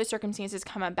how those circumstances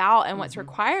come about and what's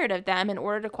required of them in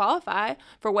order to qualify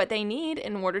for what they need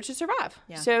in order to survive.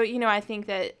 Yeah. So, I think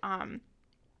that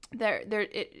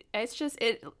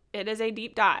it is a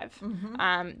deep dive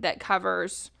that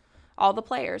covers all the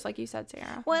players, like you said,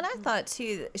 Sarah. Well, and I thought,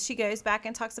 too, she goes back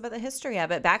and talks about the history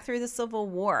of it, back through the Civil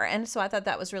War. And so I thought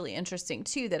that was really interesting,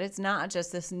 too, that it's not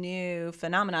just this new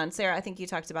phenomenon. Sarah, I think you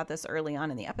talked about this early on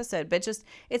in the episode, but just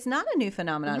it's not a new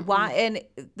phenomenon. Why? And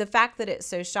the fact that it's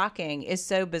so shocking is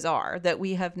so bizarre that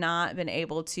we have not been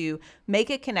able to make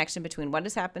a connection between what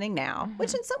is happening now,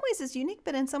 which in some ways is unique,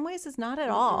 but in some ways is not at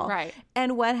all, right,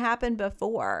 and what happened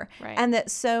before. Right. And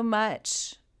that so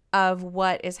much of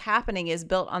what is happening is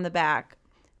built on the back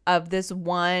of this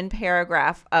one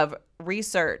paragraph of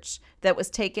research that was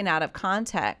taken out of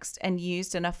context and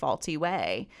used in a faulty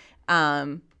way.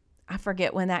 I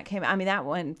forget when that came. I mean, that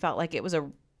one felt like it was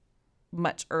a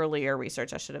much earlier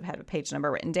research. I should have had a page number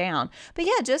written down. But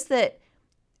yeah, just that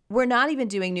we're not even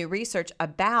doing new research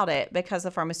about it because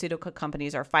the pharmaceutical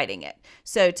companies are fighting it.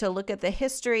 So to look at the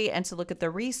history and to look at the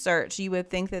research, you would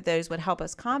think that those would help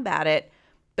us combat it.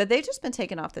 But they've just been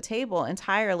taken off the table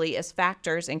entirely as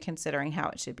factors in considering how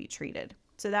it should be treated.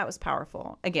 So that was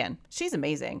powerful. Again, she's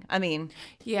amazing. I mean,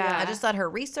 yeah, I just thought her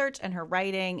research and her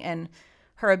writing and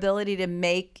her ability to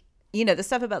make, the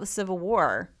stuff about the Civil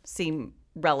War seem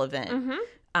relevant.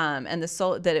 And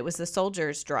that it was the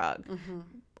soldier's drug,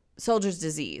 soldier's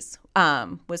disease,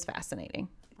 was fascinating.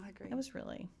 I agree. It was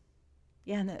really,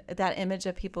 and that image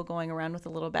of people going around with the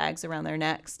little bags around their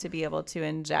necks to be able to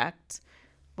inject.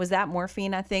 Was that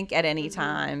morphine, I think, at any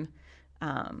time?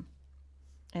 And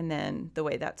then the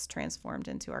way that's transformed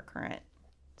into our current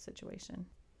situation.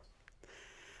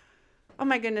 Oh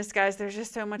my goodness, guys, there's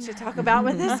just so much to talk about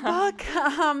with this book.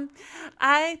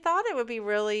 I thought it would be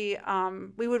really,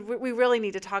 we really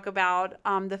need to talk about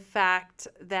the fact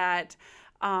that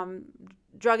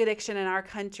drug addiction in our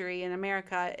country, in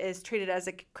America, is treated as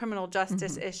a criminal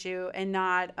justice issue and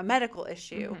not a medical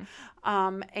issue.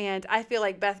 And I feel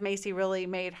like Beth Macy really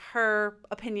made her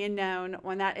opinion known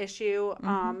on that issue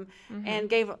and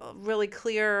gave a really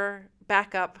clear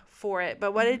backup for it.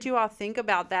 But what did you all think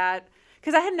about that?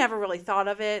 Because I had never really thought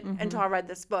of it until I read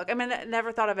this book. I mean, I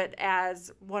never thought of it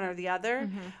as one or the other.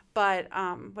 But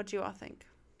what do you all think?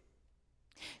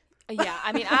 Yeah,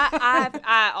 I mean,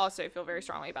 I also feel very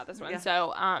strongly about this one. Yeah.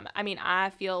 So, I mean, I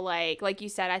feel like you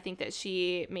said, I think that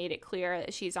she made it clear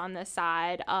that she's on the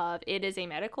side of it is a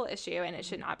medical issue and it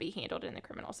should not be handled in the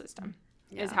criminal system,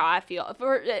 is how I feel.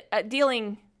 For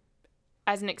dealing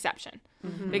as an exception,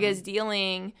 because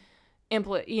dealing,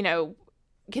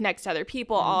 connects to other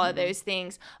people, all of those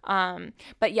things.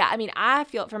 But yeah, I mean, I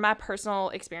feel from my personal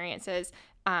experiences,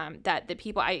 that the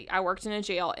people I worked in a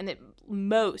jail, and that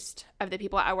most of the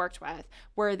people I worked with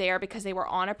were there because they were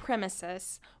on a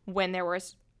premises when there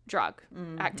was drug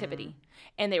activity,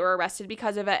 and they were arrested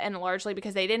because of it, and largely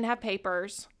because they didn't have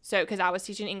papers. So because I was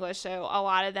teaching English, so a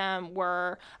lot of them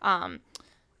were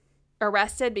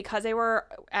arrested because they were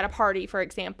at a party, for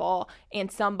example,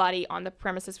 and somebody on the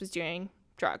premises was doing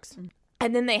drugs.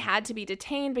 And then they had to be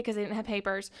detained because they didn't have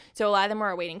papers. So a lot of them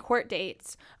were awaiting court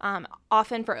dates,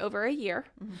 often for over a year.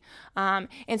 And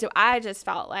so I just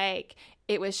felt like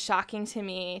it was shocking to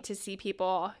me to see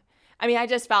people. I mean, I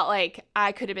just felt like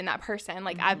I could have been that person.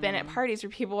 Like, I've been at parties where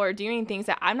people are doing things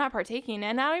that I'm not partaking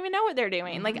in. I don't even know what they're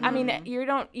doing. Like, I mean, you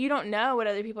don't know what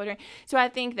other people are doing. So I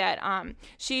think that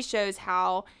she shows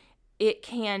how it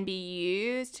can be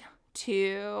used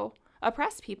to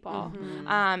oppress people.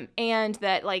 And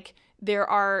that, like, there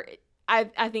are,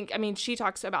 I think, I mean, she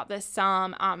talks about this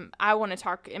some. I want to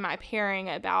talk in my pairing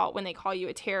about when they call you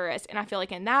a terrorist. And I feel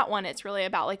like in that one, it's really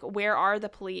about, like, where are the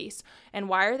police and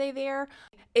why are they there?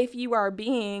 If you are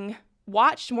being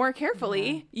watched more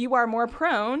carefully, you are more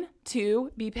prone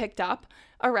to be picked up,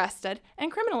 arrested,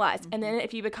 and criminalized. And then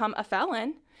if you become a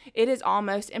felon, it is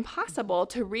almost impossible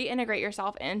to reintegrate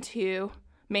yourself into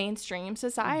mainstream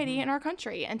society in our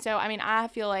country. And so, I mean, I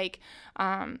feel like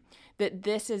that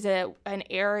this is an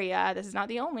area, this is not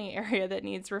the only area that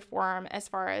needs reform as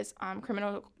far as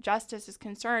criminal justice is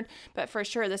concerned, but for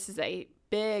sure this is a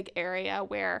big area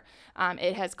where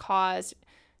it has caused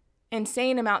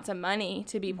insane amounts of money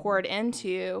to be poured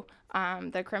into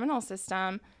the criminal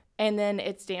system, and then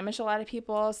it's damaged a lot of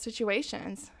people's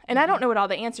situations. And I don't know what all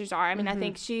the answers are. I mean, I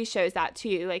think she shows that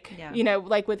too. Like, you know,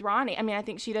 like with Ronnie, I mean, I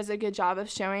think she does a good job of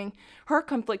showing her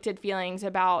conflicted feelings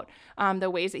about the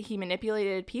ways that he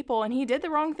manipulated people, and he did the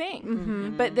wrong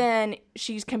thing. But then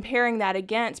she's comparing that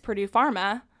against Purdue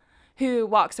Pharma, who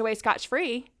walks away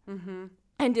scotch-free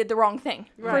and did the wrong thing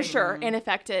for sure, and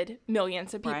affected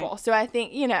millions of people. So I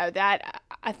think, you know, that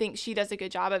I think she does a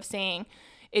good job of saying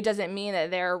it doesn't mean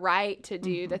that they're right to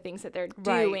do the things that they're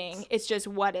doing. It's just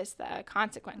what is the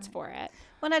consequence for it.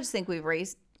 Well, I just think we've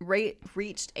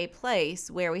reached a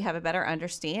place where we have a better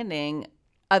understanding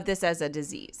of this as a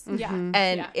disease. Yeah.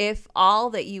 And if all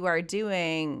that you are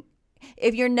doing,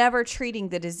 if you're never treating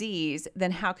the disease,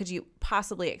 then how could you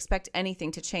possibly expect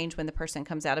anything to change when the person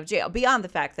comes out of jail, beyond the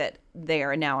fact that they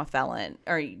are now a felon,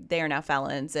 or they are now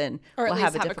felons, and or at will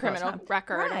least have have a criminal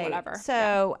record or whatever.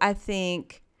 So I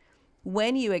think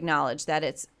when you acknowledge that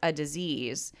it's a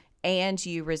disease and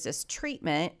you resist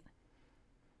treatment,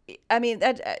 I mean,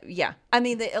 I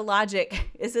mean, the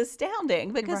illogic is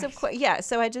astounding because of course,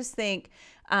 so I just think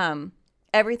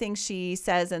everything she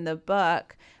says in the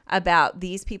book about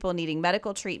these people needing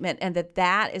medical treatment, and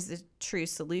that is the true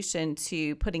solution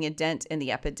to putting a dent in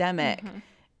the epidemic,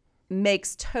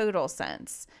 makes total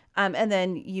sense. And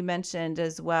then you mentioned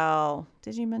as well,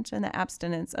 did you mention the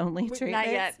abstinence only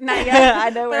treatment? Not yet. I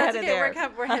know we're But headed okay,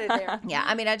 there. we're headed there. Yeah,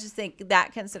 I mean, I just think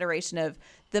that consideration of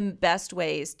the best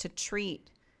ways to treat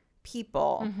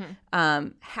people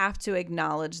have to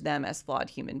acknowledge them as flawed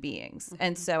human beings.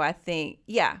 And so I think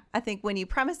when you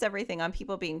premise everything on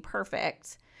people being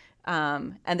perfect,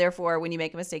 and therefore when you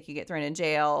make a mistake, you get thrown in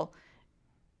jail,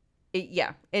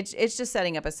 it's just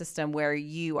setting up a system where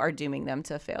you are dooming them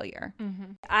to failure.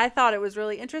 I thought it was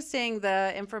really interesting,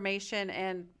 the information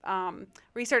and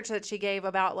research that she gave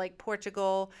about like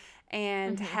Portugal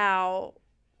and how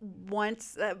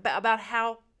about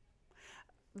how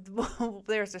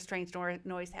there's a strange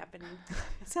noise happening.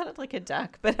 It sounded like a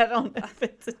duck, but I don't know if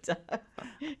it's a duck.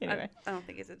 Anyway, I don't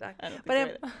think it's a duck. I don't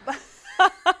think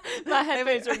My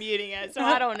headphones are muting it, so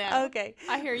I don't know. Okay.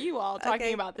 I hear you all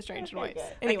talking about the strange noise. good.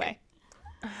 Anyway.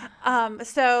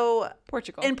 So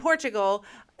Portugal. in Portugal,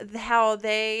 how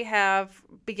they have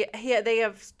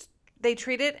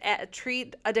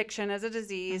treat addiction as a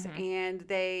disease, and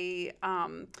they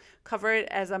cover it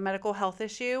as a medical health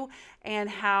issue, and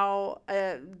how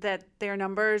that their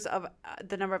numbers of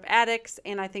the number of addicts,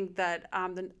 and I think that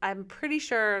I'm pretty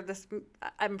sure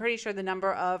the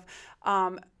number of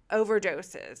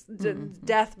overdoses,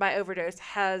 death by overdose,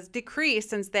 has decreased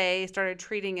since they started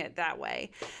treating it that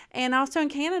way. And also in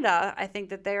Canada, I think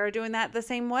that they are doing that the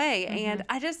same way. And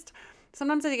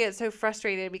sometimes I get so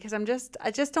frustrated because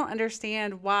I just don't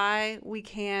understand why we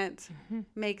can't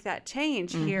make that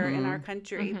change here in our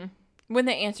country. When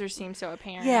the answers seem so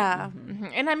apparent. Yeah.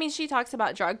 And I mean, she talks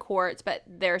about drug courts, but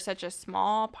they're such a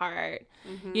small part.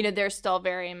 You know, they're still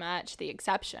very much the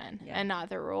exception and not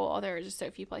the rule. There are just so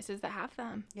few places that have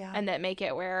them. Yeah. And that make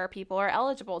it where people are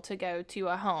eligible to go to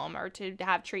a home or to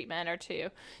have treatment or to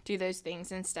do those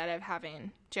things instead of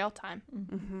having jail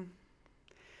time.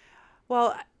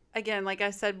 Well, again, like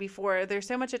I said before, there's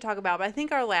so much to talk about, but I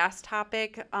think our last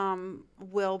topic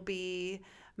will be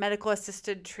medical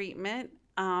assisted treatment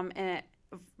and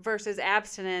versus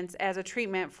abstinence as a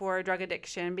treatment for drug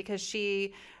addiction, because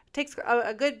she takes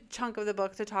a good chunk of the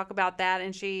book to talk about that,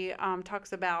 and she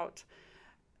talked about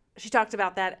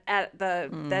that at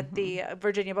the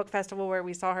Virginia Book Festival where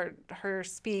we saw her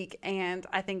speak, and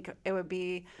I think it would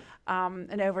be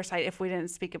an oversight if we didn't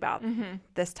speak about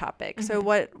this topic. So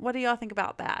what do y'all think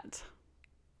about that?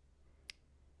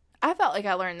 I felt like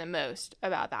I learned the most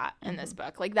about that in this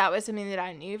book. Like, that was something that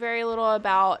I knew very little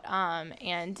about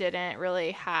and didn't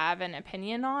really have an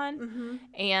opinion on.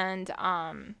 And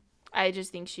I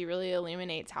just think she really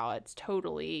illuminates how it's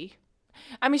totally...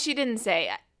 I mean, she didn't say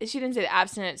that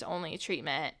abstinence only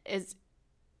treatment is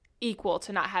equal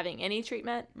to not having any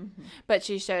treatment, but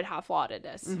she showed how flawed it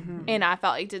is. And I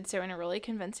felt like did so in a really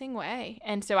convincing way.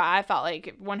 And so I felt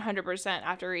like 100%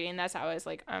 after reading this, I was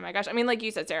like, oh my gosh. I mean, like you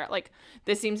said, Sarah, like,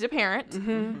 this seems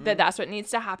apparent that that's what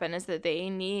needs to happen, is that they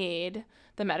need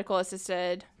the medical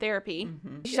assisted therapy.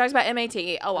 She talks about MAT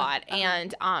a lot,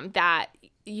 and that,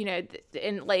 you know,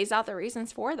 and lays out the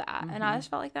reasons for that. And I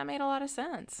just felt like that made a lot of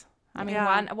sense. I mean,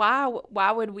 Yeah.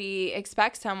 why would we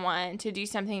expect someone to do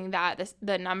something that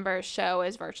the numbers show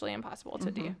is virtually impossible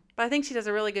to do? But I think she does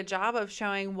a really good job of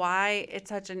showing why it's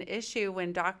such an issue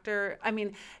when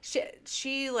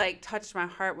she like touched my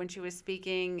heart when she was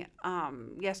speaking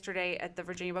yesterday at the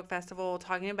Virginia Book Festival,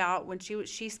 talking about when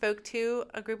she spoke to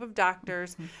a group of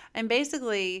doctors and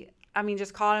basically, I mean,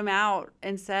 just called them out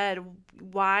and said,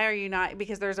 why are you not,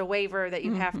 because there's a waiver that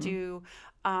you have to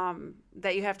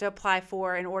apply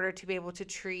for in order to be able to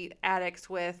treat addicts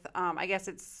with, I guess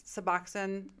it's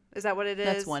Suboxone. Is that what it is?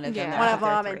 That's one of them. Yeah. There One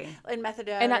are of them, three. and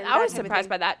methadone. And I was that type of surprised thing.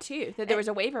 by that too, that there was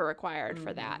a waiver required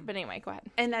for that. But anyway, go ahead.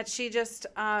 And that she just,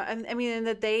 and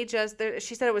that they just,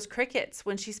 she said it was crickets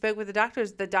when she spoke with the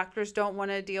doctors. The doctors don't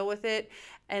want to deal with it.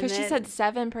 Because she said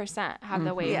 7% have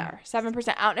the waiver. Yeah.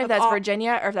 7%. I don't know if Of that's all-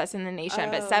 Virginia or if that's in the nation,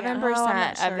 but Oh, 7% yeah. Oh, I'm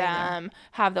not of sure them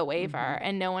have the waiver,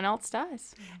 and no one else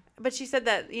does. But she said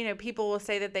that, people will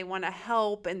say that they want to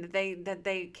help and that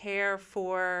they care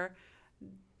for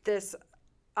this,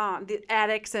 the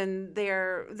addicts and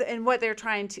what they're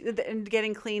trying to, and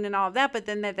getting clean and all of that, but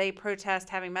then that they protest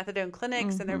having methadone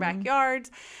clinics in their backyards.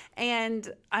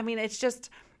 And I mean, it's just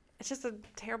a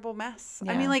terrible mess.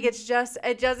 I Yeah. mean, like,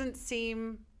 it doesn't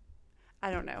seem, I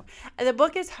don't know. The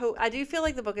book is I do feel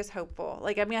like the book is hopeful.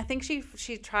 Like, I mean, I think she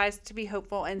tries to be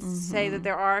hopeful and say that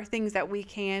there are things that we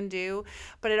can do,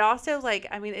 but it also, like,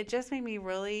 I mean, it just made me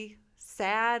really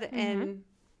sad and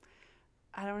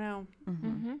I don't know.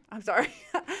 I'm sorry.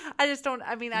 I just don't.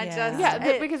 I mean, I Yeah. just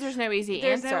Yeah, because there's no easy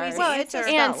there's no answers. easy Well, it answer. just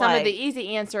And felt some of like- the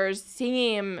easy answers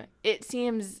seems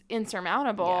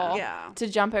insurmountable Yeah. to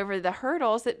jump over the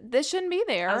hurdles that this shouldn't be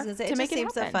there I was gonna say, to it make just it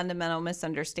seems happen. a fundamental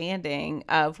misunderstanding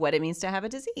of what it means to have a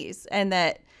disease, and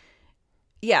that,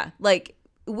 yeah, like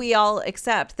we all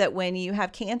accept that when you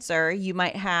have cancer, you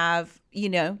might have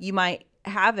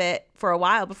it for a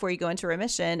while before you go into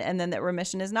remission, and then that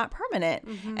remission is not permanent.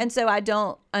 And so I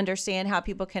don't understand how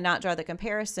people cannot draw the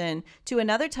comparison to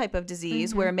another type of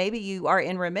disease where maybe you are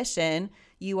in remission,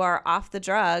 you are off the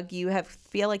drug,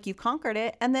 feel like you've conquered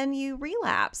it, and then you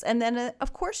relapse, and then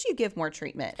of course you give more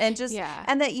treatment, and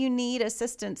and that you need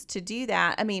assistance to do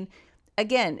that. I mean,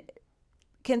 again,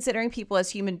 considering people as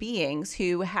human beings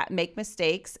who make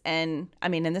mistakes, and I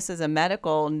mean, and this is a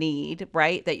medical need,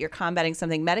 right? That you're combating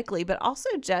something medically, but also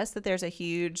just that there's a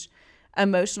huge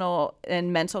emotional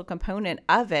and mental component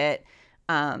of it.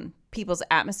 People's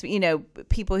atmosphere,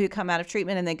 people who come out of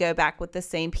treatment and they go back with the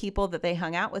same people that they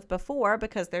hung out with before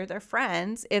because they're their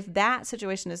friends. If that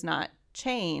situation is not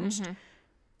changed,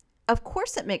 of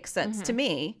course it makes sense to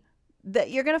me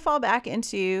that you're going to fall back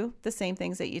into the same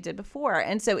things that you did before.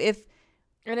 And so if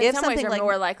And in some ways, something you're like-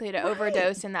 more likely to Right.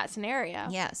 overdose in that scenario.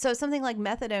 Yeah. So if something like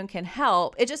methadone can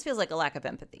help, it just feels like a lack of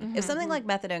empathy. If something like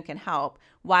methadone can help,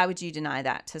 why would you deny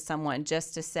that to someone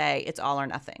just to say it's all or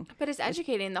nothing? But it's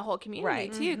educating the whole community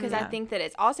Right. too, because I think that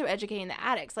it's also educating the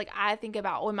addicts. Like I think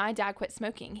about when my dad quit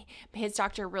smoking, his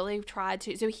doctor really tried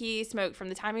to. So he smoked from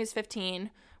the time he was 15.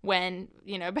 When,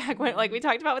 back when, like we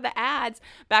talked about with the ads,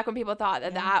 back when people thought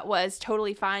that was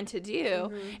totally fine to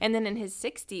do. And then in his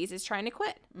 60s is trying to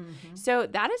quit. So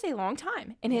that is a long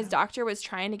time. And his doctor was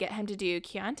trying to get him to do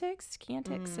Chiantix.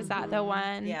 Chiantix, is that the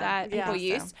one Yeah. that people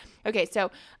Yeah. use? Okay, so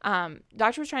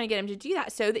doctor was trying to get him to do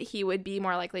that so that he would be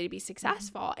more likely to be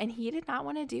successful. And he did not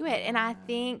want to do it. And I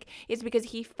think it's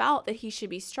because he felt that he should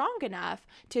be strong enough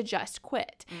to just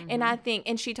quit. And I think,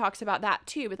 and she talks about that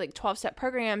too, with like 12-step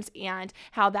programs and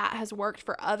how that has worked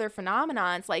for other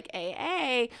phenomenons. Like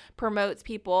AA promotes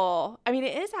people. I mean,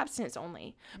 it is abstinence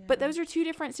only, but those are two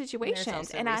different There's situations.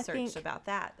 also And I research think about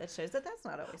that shows that that's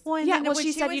not always. Well, and yeah, then well, when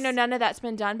she said, was- none of that's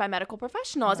been done by medical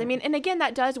professionals. I mean, and again,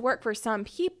 that does work for some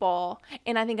people.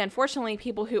 And I think, unfortunately,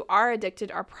 people who are addicted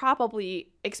are probably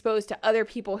exposed to other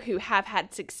people who have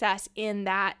had success in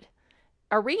that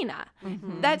arena.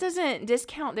 That doesn't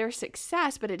discount their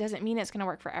success, but it doesn't mean it's going to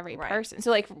work for every Right. person. So,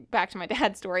 like, back to my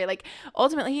dad's story, like,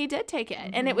 ultimately, he did take it,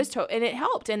 and it was and it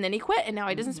helped, and then he quit, and now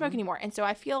he doesn't smoke anymore. And so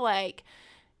I feel like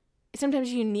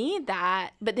sometimes you need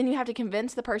that, but then you have to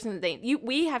convince the person that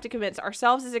we have to convince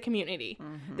ourselves as a community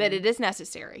that it is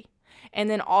necessary, and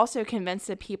then also convince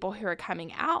the people who are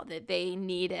coming out that they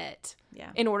need it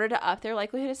Yeah. in order to up their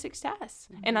likelihood of success.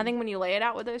 And I think when you lay it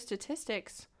out with those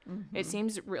statistics, it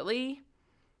seems really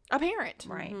apparent.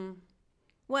 Right.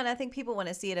 Well, and I think people want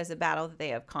to see it as a battle that they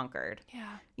have conquered.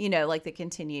 Yeah. Like the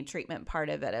continued treatment part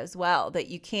of it as well, that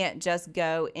you can't just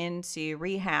go into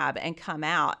rehab and come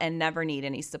out and never need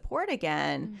any support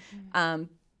again.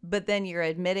 But then you're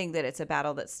admitting that it's a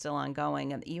battle that's still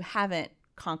ongoing and that you haven't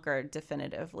conquered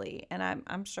definitively. And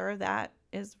I'm sure that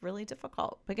is really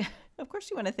difficult because of course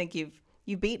you want to think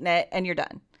you've beaten it and you're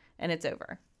done and it's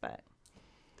over. But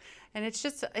And it's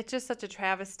just such a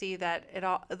travesty that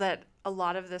that a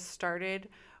lot of this started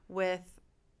with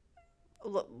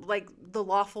like the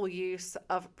lawful use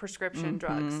of prescription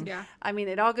drugs. Yeah. I mean,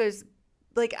 it all goes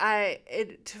like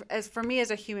as for me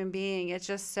as a human being, it's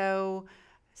just so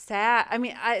sad. I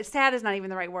mean, sad is not even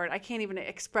the right word. I can't even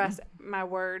express my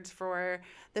words for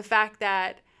the fact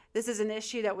that this is an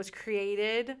issue that was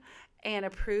created and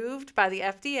approved by the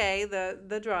FDA,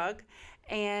 the drug,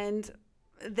 and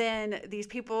then these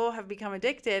people have become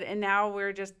addicted, and now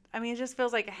we're just, I mean, it just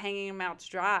feels like hanging them out to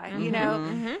dry, you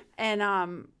know?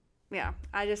 And, yeah,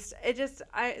 I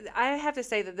have to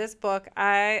say that this book,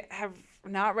 I have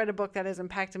not read a book that has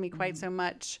impacted me quite so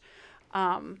much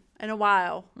in a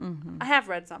while. I have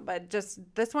read some, but just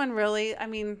this one really, I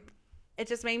mean, it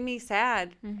just made me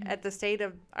sad at the state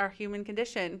of our human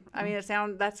condition. I mean,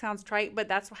 that sounds trite, but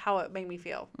that's how it made me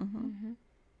feel.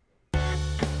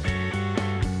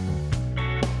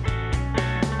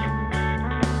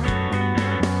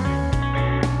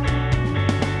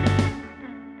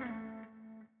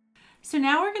 So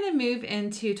now we're going to move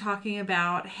into talking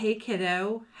about Hey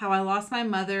Kiddo, How I Lost My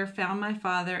Mother, Found My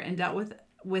Father, and Dealt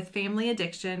with Family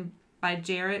Addiction by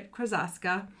Jarrett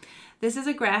Krosoczka. This is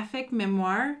a graphic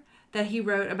memoir that he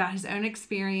wrote about his own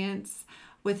experience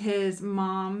with his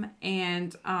mom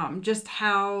and just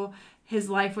how his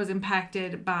life was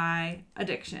impacted by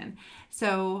addiction.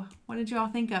 So what did you all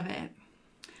think of it?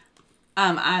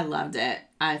 I loved it.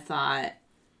 I thought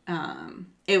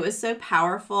it was so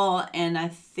powerful, and I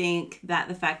think that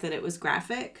the fact that it was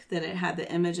graphic, that it had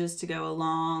the images to go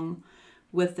along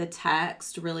with the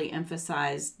text, really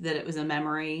emphasized that it was a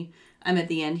memory. At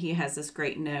the end, he has this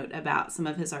great note about some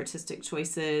of his artistic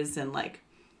choices, and like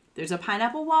there's a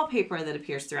pineapple wallpaper that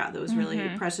appears throughout that was really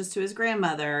precious to his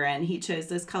grandmother, and he chose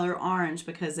this color orange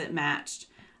because it matched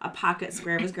a pocket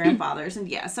square of his grandfather's. And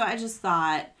yeah, so I just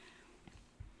thought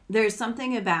there's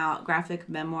something about graphic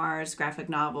memoirs, graphic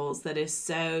novels that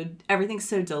is everything's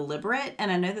so deliberate.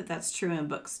 And I know that that's true in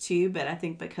books too, but I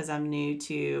think because I'm new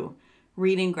to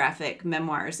reading graphic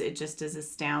memoirs, it just is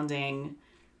astounding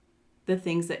the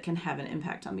things that can have an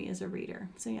impact on me as a reader.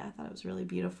 So yeah, I thought it was really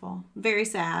beautiful. Very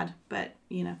sad, but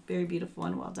very beautiful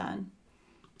and well done.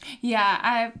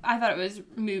 Yeah, I thought it was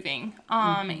moving.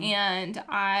 And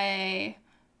I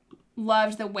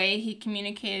loved the way he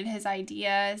communicated his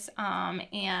ideas.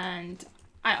 And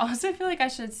I also feel like I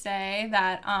should say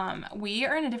that we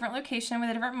are in a different location with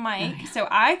a different mic, so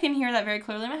I can hear that very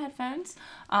clearly in my headphones.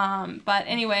 But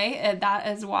anyway, that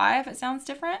is why, if it sounds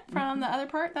different from the other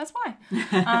part, that's why.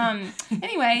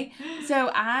 Anyway,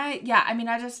 so I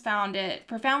just found it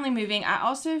profoundly moving. I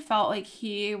also felt like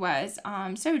he was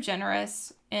so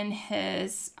generous in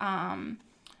his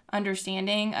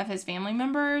understanding of his family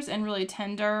members and really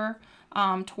tender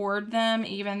toward them,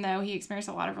 even though he experienced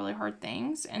a lot of really hard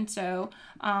things. And so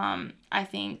I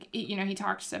think, he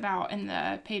talks about in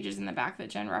the pages in the back that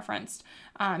Jen referenced,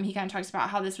 he kind of talks about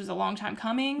how this was a long time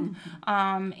coming.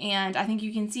 And I think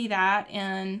you can see that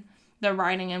in the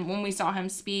writing. And when we saw him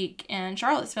speak in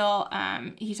Charlottesville,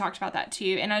 he talked about that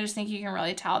too. And I just think you can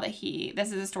really tell that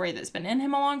this is a story that's been in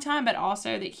him a long time, but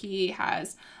also that he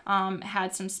has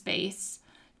had some space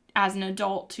as an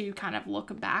adult to kind of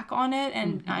look back on it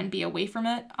and be away from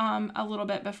it a little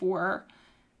bit before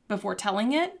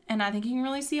telling it. And I think you can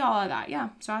really see all of that. Yeah.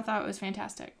 So I thought it was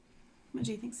fantastic. What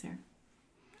do you think, Sarah?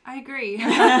 I agree.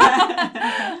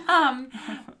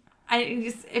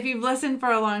 If you've listened for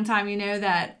a long time, you know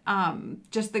that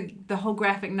just the whole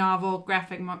graphic novel,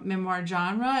 graphic memoir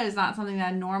genre is not something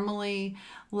that I normally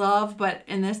love. But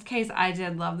in this case, I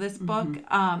did love this book.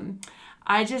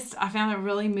 I found it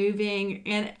really moving,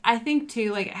 and I think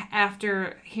too, like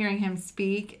after hearing him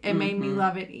speak, it made me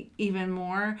love it even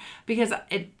more because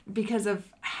of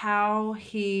how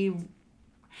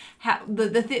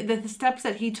the steps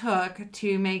that he took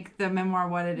to make the memoir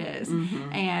what it is,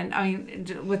 and I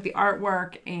mean with the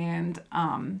artwork and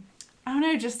I don't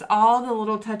know, just all the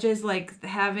little touches, like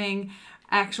having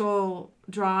actual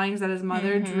drawings that his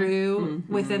mother drew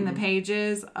within the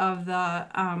pages of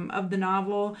the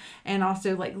novel, and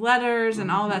also like letters and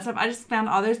all that stuff. I just found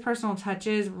all those personal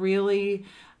touches really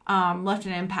left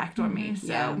an impact on me.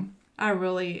 So I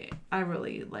really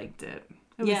liked it.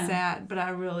 It was sad, but I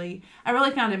really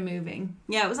found it moving.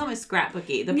 Yeah, it was almost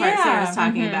scrapbooky. The part Sarah was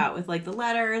talking about with like the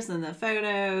letters and the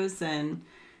photos, and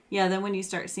then when you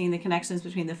start seeing the connections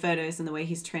between the photos and the way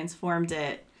he's transformed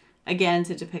it again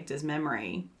to depict his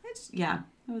memory. It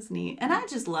was neat. And I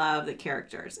just love the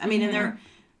characters. I mean, and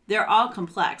they're all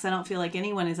complex. I don't feel like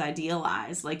anyone is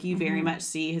idealized. Like you very much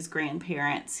see his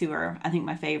grandparents, who are, I think,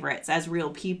 my favorites, as real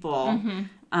people.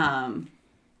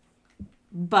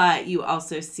 but you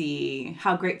also see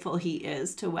how grateful he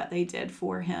is to what they did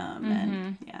for him.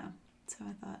 And yeah, so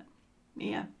I thought,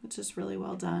 yeah, it's just really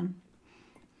well done.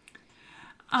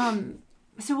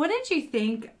 So what did you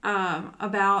think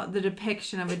about the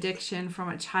depiction of addiction from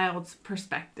a child's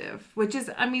perspective? Which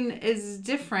is, is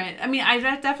different. I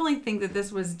definitely think that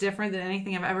this was different than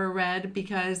anything I've ever read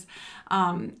because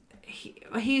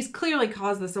he's clearly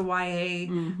calls this a YA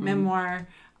memoir,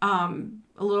 a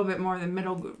little bit more than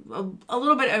a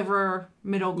little bit over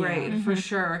middle grade for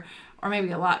sure, or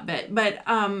maybe a lot bit. But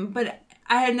I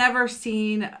had never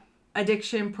seen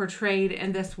addiction portrayed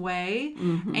in this way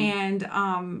and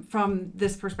from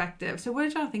this perspective. So what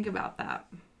did y'all think about that?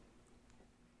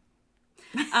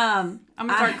 I'm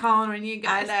gonna start calling on you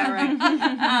guys. I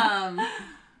know,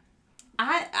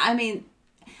 right?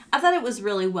 I thought it was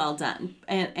really well done,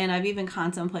 and I've even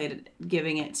contemplated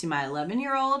giving it to my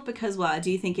 11-year-old because while I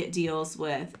do think it deals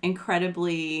with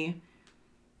incredibly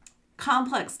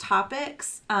complex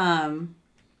topics,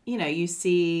 you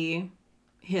see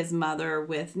his mother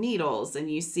with needles and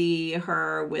you see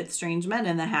her with strange men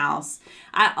in the house.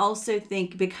 I also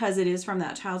think because it is from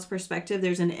that child's perspective,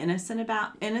 there's an innocence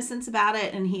about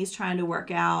it, and he's trying to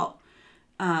work out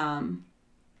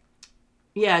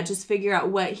just figure out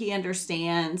what he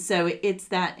understands. So it's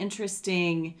that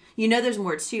interesting, there's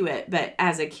more to it, but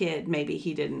as a kid, maybe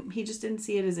he just didn't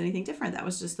see it as anything different. That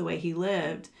was just the way he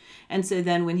lived. And so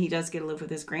then when he does get to live with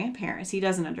his grandparents, he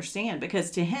doesn't understand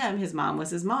because to him, his mom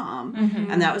was his mom.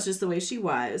 And that was just the way she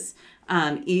was.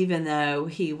 Even though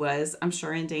he was, I'm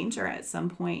sure, in danger at some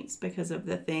points because of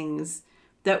the things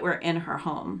that were in her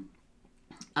home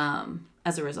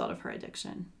as a result of her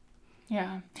addiction.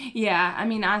 Yeah.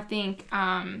 I think,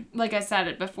 like I said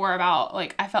it before about,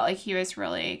 I felt like he was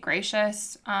really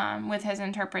gracious with his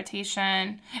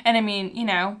interpretation.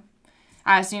 And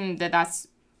I assume that that's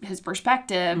his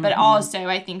perspective, but also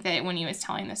I think that when he was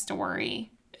telling the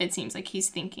story, it seems like he's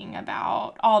thinking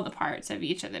about all the parts of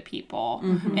each of the people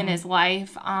in his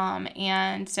life.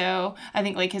 And so I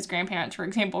think, his grandparents, for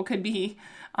example, could be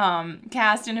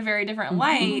cast in a very different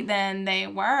light than they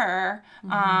were.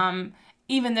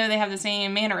 Even though they have the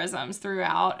same mannerisms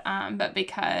throughout, but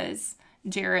because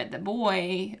Jarrett, the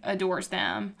boy, adores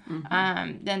them,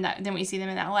 then we see them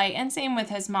in that light. And same with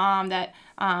his mom, that,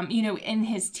 in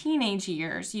his teenage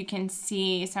years, you can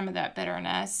see some of that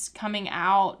bitterness coming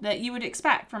out that you would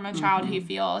expect from a child who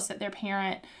feels that their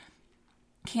parent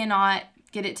cannot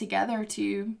get it together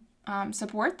to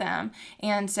support them.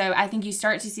 And so I think you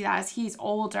start to see that as he's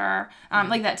older,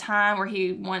 like that time where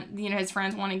his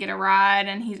friends want to get a ride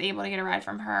and he's able to get a ride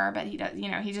from her, but he does,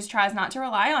 he just tries not to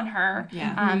rely on her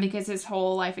because his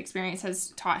whole life experience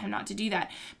has taught him not to do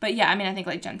that. But I think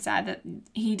like Jen said, that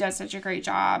he does such a great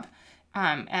job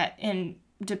in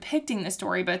depicting the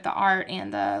story, both the art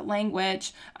and the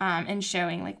language, and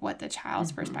showing what the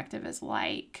child's perspective is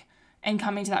like. And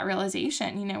coming to that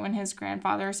realization, when his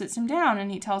grandfather sits him down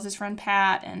and he tells his friend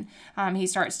Pat, and he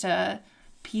starts to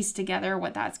piece together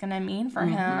what that's going to mean for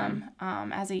him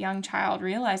as a young child,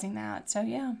 realizing that. So,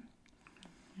 yeah.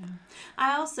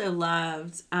 I also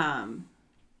loved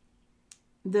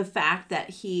the fact that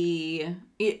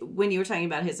when you were talking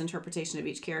about his interpretation of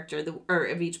each character, or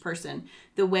of each person,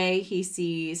 the way he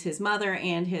sees his mother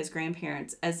and his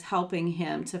grandparents as helping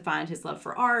him to find his love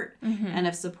for art and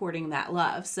of supporting that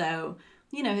love. So,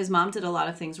 his mom did a lot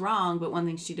of things wrong, but one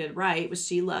thing she did right was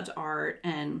she loved art,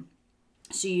 and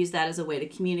she used that as a way to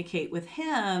communicate with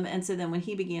him. And so then when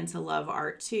he began to love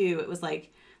art too, it was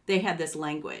like they had this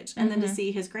language. And then to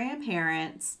see his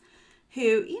grandparents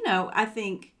who, I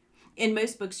think in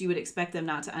most books you would expect them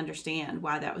not to understand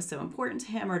why that was so important to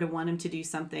him or to want him to do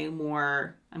something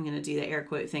more, I'm going to do the air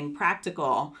quote thing,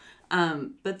 practical.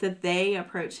 But that they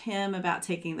approach him about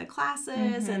taking the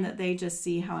classes and that they just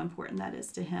see how important that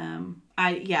is to him.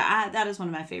 That is one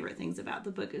of my favorite things about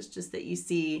the book, is just that you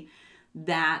see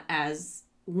that as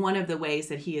one of the ways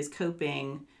that he is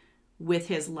coping with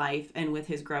his life and with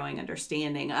his growing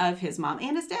understanding of his mom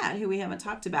and his dad, who we haven't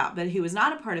talked about, but who was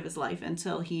not a part of his life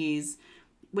until he's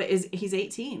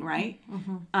 18, right?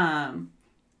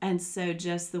 And so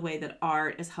just the way that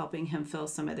art is helping him fill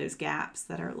some of those gaps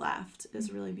that are left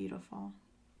is really beautiful.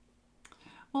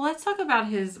 Well, let's talk about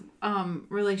his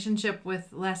relationship with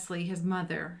Leslie, his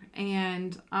mother.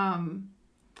 And,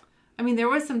 there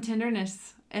was some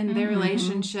tenderness in their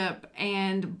relationship.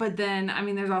 But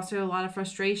then, there's also a lot of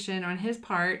frustration on his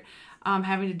part,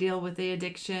 having to deal with the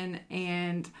addiction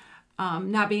and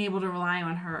not being able to rely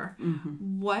on her.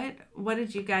 What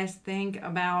did you guys think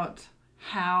about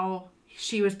how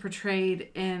she was portrayed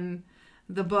in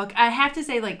the book. I have to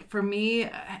say, like, for me,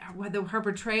 her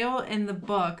portrayal in the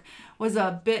book was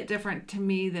a bit different to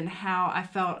me than how I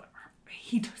felt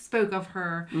he spoke of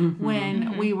her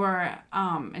when we were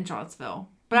in Charlottesville.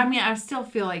 But I mean, I still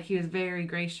feel like he was very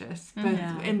gracious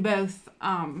in both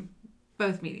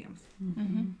mediums.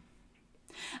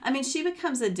 I mean, she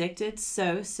becomes addicted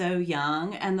so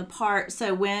young, and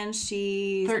so when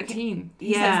she's 13.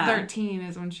 He says 13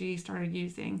 is when she started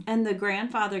using. And the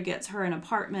grandfather gets her an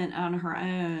apartment on her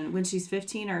own when she's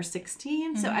 15 or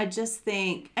 16. So I just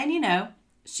think, and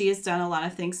she has done a lot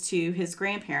of things to his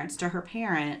grandparents, to her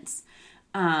parents.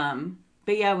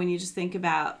 But yeah, when you just think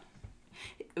about,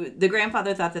 the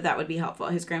grandfather thought that would be helpful.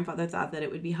 His grandfather thought that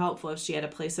it would be helpful if she had a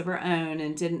place of her own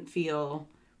and didn't feel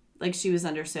like she was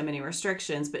under so many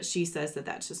restrictions, but she says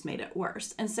that just made it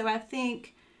worse. And so I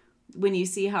think when you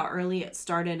see how early it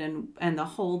started and the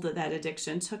hold that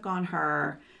addiction took on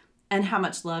her and how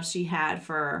much love she had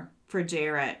for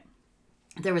Jarrett,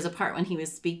 there was a part when he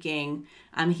was speaking,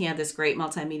 he had this great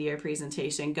multimedia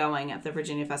presentation going at the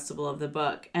Virginia Festival of the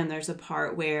Book, and there's a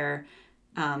part where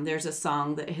there's a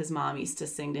song that his mom used to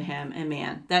sing to him, and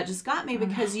man, that just got me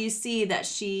because you see that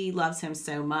she loves him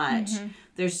so much.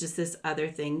 There's just this other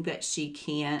thing that she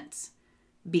can't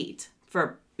beat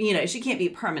she can't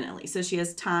beat permanently. So she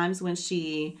has times when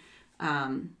she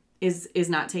is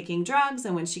not taking drugs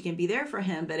and when she can be there for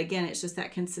him. But again, it's just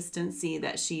that consistency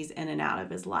that she's in and out of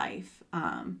his life.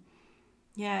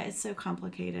 It's so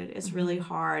complicated. It's really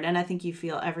hard. And I think you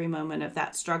feel every moment of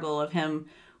that struggle of him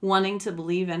wanting to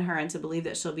believe in her and to believe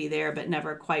that she'll be there, but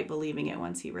never quite believing it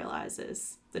once he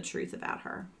realizes the truth about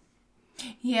her.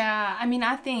 Yeah, I mean,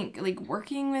 I think, like,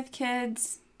 working with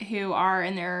kids who are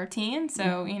in their teens,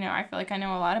 so, I feel like I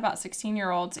know a lot about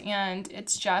 16-year-olds, and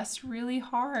it's just really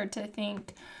hard to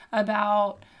think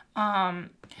about,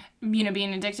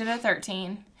 being addicted at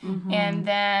 13, and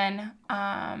then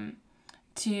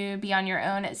to be on your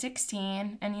own at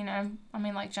 16, and,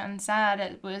 like Jen said,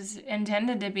 it was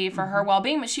intended to be for her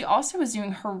well-being, but she also was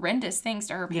doing horrendous things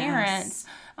to her parents,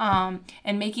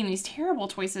 and making these terrible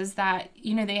choices that,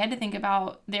 they had to think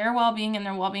about their well-being and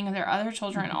their well-being of their other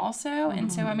children also,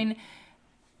 and so,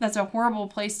 that's a horrible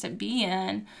place to be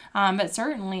in, but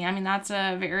certainly, that's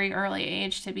a very early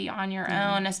age to be on your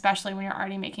own, especially when you're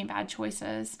already making bad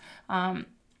choices.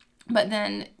 But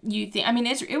then you think,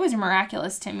 it was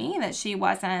miraculous to me that she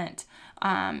wasn't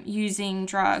using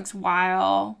drugs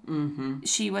while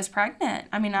she was pregnant.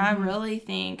 I really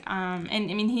think, and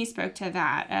he spoke to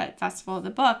that at Festival of the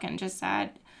Book and just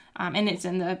said, and it's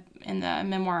in the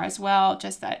memoir as well,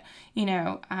 just that,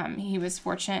 he was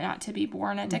fortunate not to be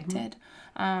born addicted.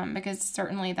 Because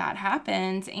certainly that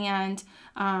happens. And,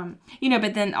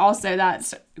 but then also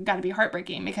that's got to be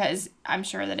heartbreaking because I'm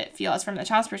sure that it feels, from the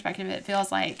child's perspective, it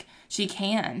feels like she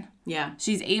can. Yeah.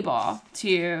 She's able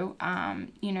to,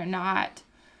 not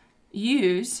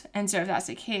use. And so if that's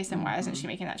the case, then why isn't she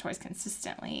making that choice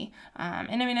consistently?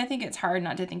 And I think it's hard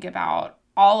not to think about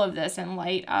all of this in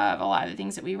light of a lot of the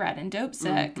things that we read in Dope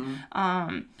Sick.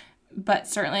 But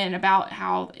certainly and about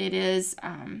how it is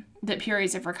that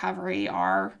periods of recovery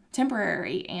are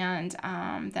temporary and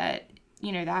that,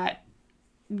 that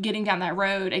getting down that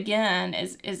road again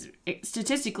is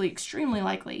statistically extremely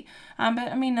likely.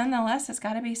 But nonetheless, it's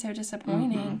got to be so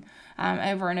disappointing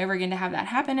over and over again to have that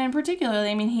happen. And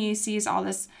particularly, he sees all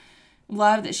this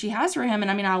love that she has for him. And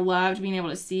I loved being able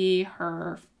to see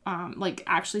her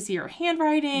actually see her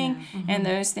handwriting and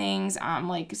those things,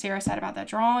 like Sarah said about the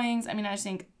drawings. I just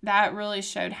think that really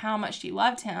showed how much she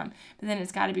loved him, but then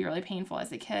it's got to be really painful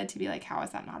as a kid to be like, how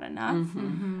is that not enough?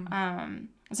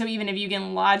 So even if you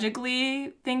can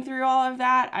logically think through all of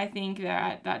that, I think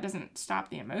that doesn't stop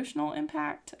the emotional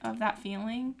impact of that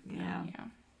feeling. Yeah.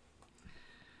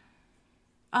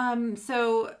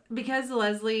 So because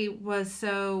Leslie was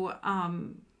so,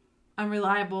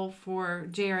 unreliable for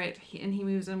Jarrett, and he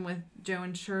moves in with Joe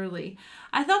and Shirley,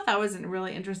 I thought that was a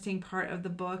really interesting part of the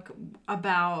book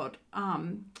about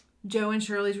Joe and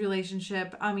Shirley's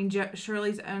relationship.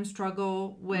 Shirley's own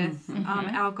struggle with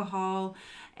alcohol,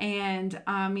 and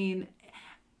in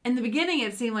the beginning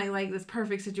it seemed like this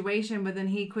perfect situation, but then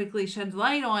he quickly sheds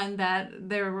light on that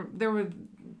there were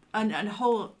a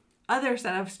whole other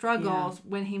set of struggles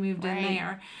when he moved in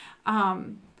there.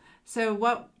 So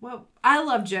what I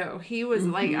love Joe. He was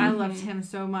I loved him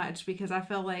so much because I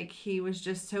felt like he was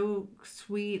just so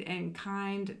sweet and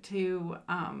kind to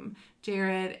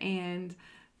Jarrett and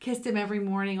kissed him every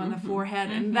morning on the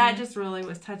forehead, and that just really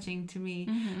was touching to me.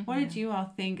 What did you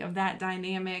all think of that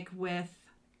dynamic with,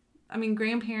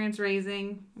 grandparents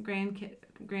raising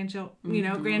grandchild,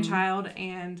 grandchild,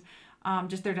 and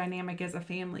just their dynamic as a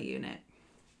family unit?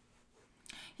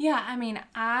 Yeah, I mean,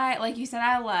 like you said,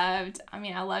 I loved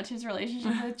his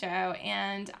relationship with Joe,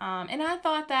 and I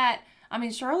thought that, I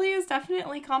mean, Shirley is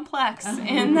definitely complex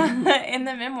in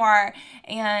the memoir,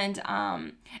 and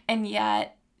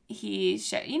yet he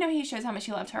shows how much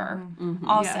he loved her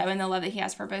also, and the love that he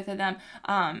has for both of them.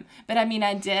 But I mean,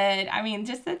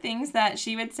 just the things that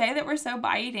she would say that were so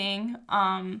biting.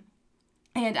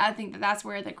 And I think that that's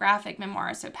where the graphic memoir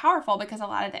is so powerful, because a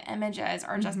lot of the images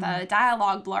are just a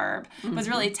dialogue blurb was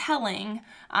really telling,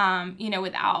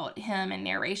 without him and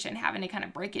narration having to kind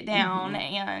of break it down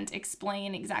and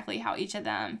explain exactly how each of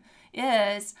them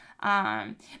is.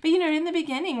 But in the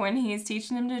beginning when he's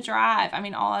teaching him to drive, I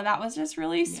mean, all of that was just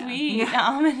really sweet.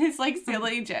 Yeah. And it's like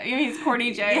silly joke, his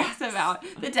corny jokes about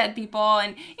the dead people,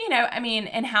 and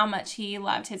and how much he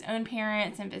loved his own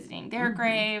parents and visiting their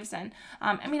graves, and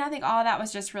I think all of that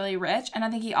was just really rich. And I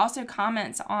think he also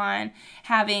comments on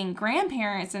having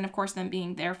grandparents, and of course them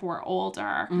being therefore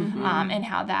older, and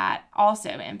how that also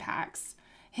impacts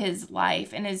his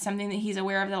life, and is something that he's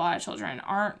aware of that a lot of children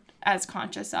aren't as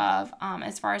conscious of,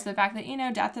 as far as the fact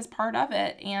that death is part of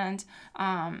it, and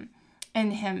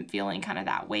him feeling kind of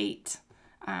that weight,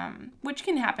 which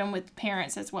can happen with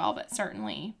parents as well, but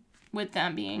certainly with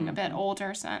them being a bit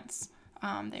older, since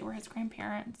they were his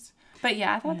grandparents. But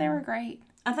yeah, I thought they were great.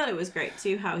 I thought it was great,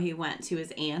 too, how he went to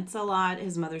his aunts a lot,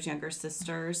 his mother's younger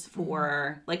sisters,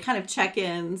 for, like, kind of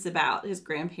check-ins about his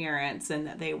grandparents, and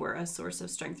that they were a source of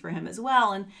strength for him as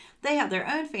well. And they have their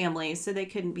own families, so they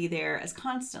couldn't be there as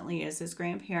constantly as his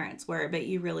grandparents were. But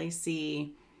you really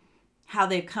see how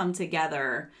they've come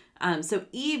together. So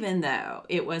even though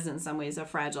it was in some ways a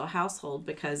fragile household,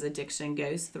 because addiction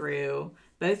goes through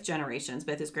both generations,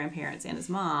 both his grandparents and his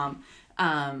mom,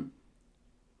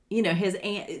 his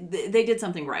aunt, they did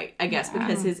something right, I guess,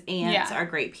 because his aunts are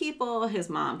great people. His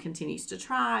mom continues to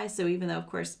try. So even though, of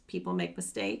course, people make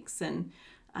mistakes, and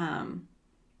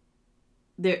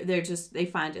they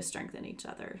find a strength in each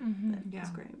other. That's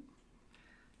great.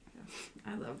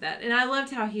 I love that. And I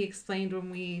loved how he explained when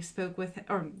we spoke with him,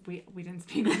 or we didn't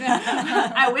speak with him.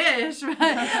 I wish.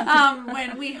 But,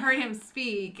 when we heard him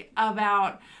speak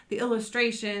about the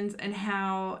illustrations and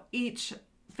how each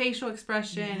facial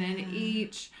expression and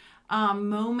each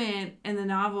moment in the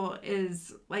novel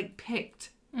is like picked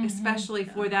especially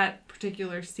for that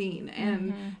particular scene,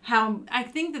 and how I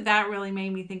think that really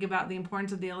made me think about the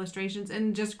importance of the illustrations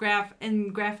and just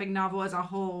graphic novel as a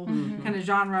whole kind of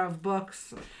genre of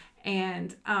books,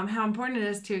 and how important it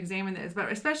is to examine those, but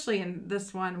especially in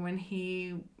this one when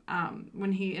he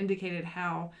indicated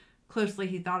how closely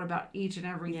he thought about each and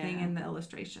everything in the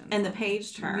illustrations. And the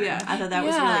page turn. Yeah. I thought that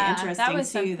was really interesting, that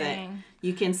was too, that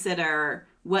you consider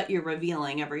what you're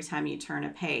revealing every time you turn a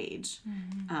page,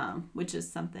 which is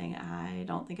something I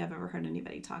don't think I've ever heard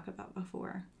anybody talk about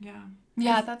before.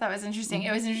 Yeah, I thought that was interesting.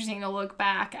 It was interesting to look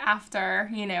back after,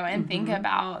 and think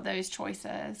about those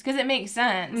choices, because it makes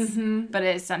sense, but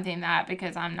it's something that,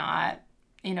 because I'm not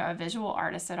a visual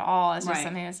artist at all, it's just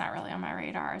something that's not really on my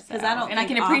radar. So, I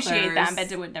can appreciate them,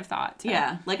 but I wouldn't have thought to.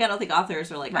 Yeah, like I don't think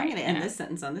authors are like, I'm going to end this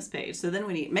sentence on this page. So then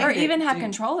when you or even have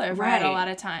control over it a lot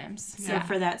of times. So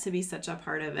for that to be such a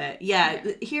part of it,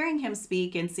 hearing him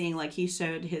speak and seeing, like, he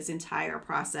showed his entire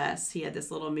process. He had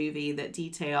this little movie that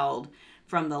detailed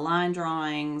from the line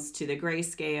drawings to the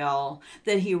grayscale,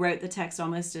 that he wrote the text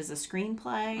almost as a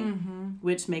screenplay,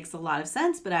 which makes a lot of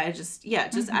sense. But I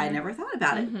I never thought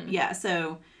about it. Yeah,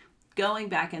 so going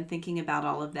back and thinking about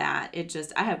all of that,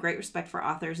 I have great respect for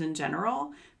authors in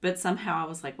general, but somehow I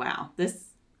was like, wow,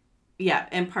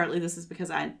 and partly this is because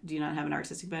I do not have an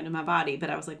artistic bone in my body, but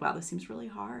I was like, wow, this seems really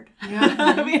hard. Yeah.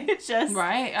 I mean, it's just,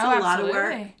 right. It's a lot of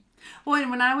work. Well, and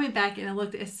when I went back and I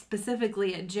looked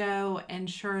specifically at Joe and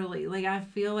Shirley, like, I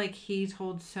feel like he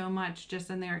told so much just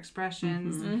in their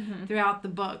expressions throughout the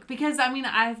book. Because, I mean,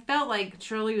 I felt like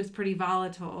Shirley was pretty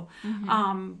volatile,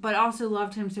 but also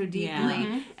loved him so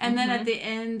deeply. And then at the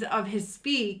end of his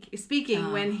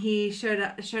speaking, when he showed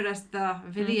us the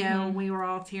video, we were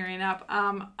all tearing up,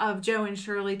 of Joe and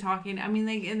Shirley talking. I mean,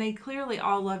 they clearly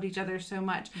all loved each other so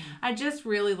much. I just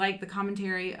really liked the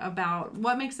commentary about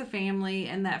what makes a family,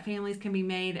 and that families can be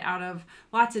made out of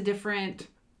lots of different,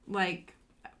 like,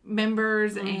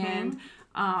 members, and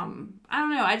I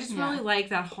don't know, I just really like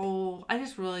that whole, I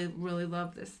just really, really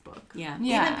love this book. Even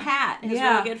Pat, his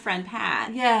really good friend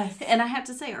Pat. Yes. And I have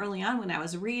to say, early on when I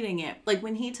was reading it, like,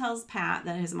 when he tells Pat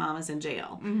that his mom is in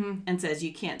jail and says,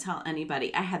 you can't tell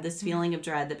anybody, I had this feeling of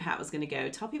dread that Pat was going to go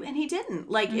tell people, and he didn't.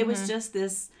 Like, it was just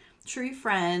this true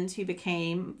friend who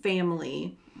became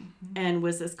family and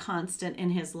was this constant in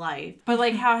his life. But,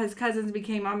 like, how his cousins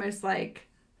became almost like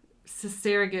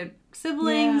surrogate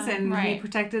siblings, Yeah, and he right.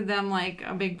 protected them like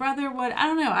a big brother would. I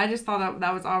don't know. I just thought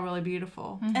that was all really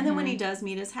beautiful. And then when he does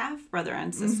meet his half brother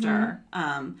and sister,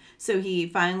 so he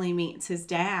finally meets his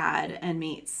dad and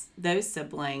meets those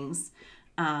siblings.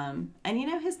 And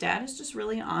his dad is just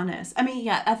really honest. I mean,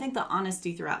 yeah, I think the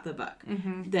honesty throughout the book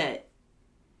that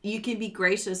you can be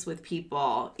gracious with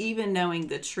people, even knowing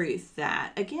the truth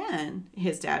that, again,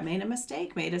 his dad made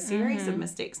a series of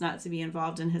mistakes, not to be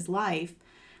involved in his life,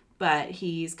 but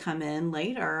he's come in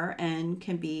later and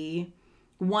can be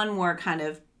one more kind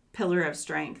of pillar of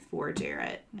strength for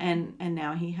Jarrett. And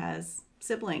now he has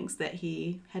siblings that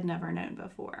he had never known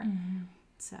before.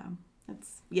 So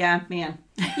that's, man.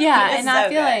 Yeah, It's and I so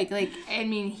feel good. like I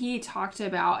mean, he talked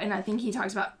about, and I think he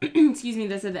talks about, excuse me,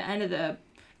 this at the end of the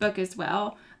book as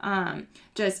well.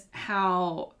 Just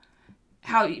how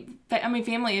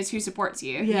family is who supports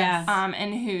you. Yes.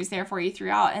 And who's there for you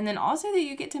throughout, and then also that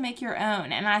you get to make your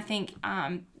own. And I think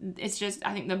it's just,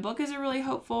 I think the book has a really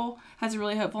hopeful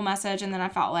message. And then I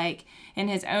felt like in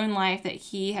his own life that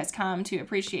he has come to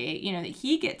appreciate, that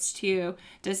he gets to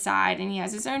decide, and he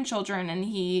has his own children, and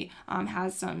he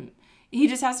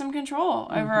just has some control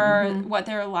over what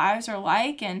their lives are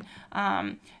like, and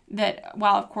that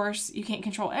while of course you can't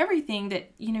control everything,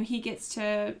 that he gets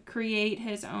to create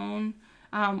his own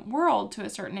world to a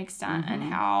certain extent, and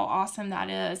how awesome that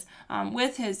is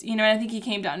with his, and I think he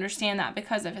came to understand that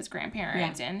because of his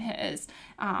grandparents and his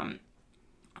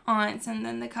aunts, and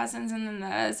then the cousins, and then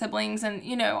the siblings,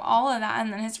 and all of that,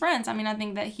 and then his friends. I mean, I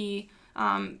think that he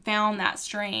found that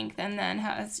strength, and then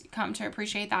has come to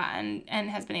appreciate that, and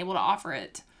has been able to offer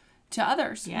it to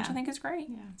others, which I think is great.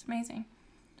 Yeah. It's amazing.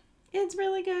 It's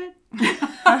really good.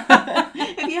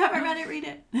 If you haven't read it, read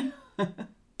it.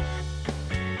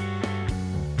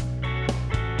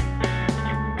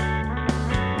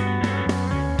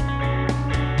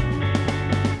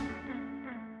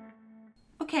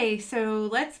 Okay, so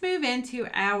let's move into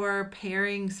our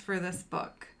pairings for this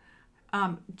book.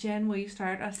 Jen, will you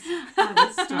start us?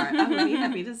 I would be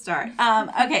happy to start.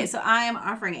 Okay, so I am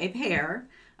offering a pair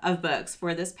of books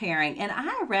for this pairing, and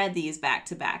I read these back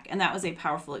to back, and that was a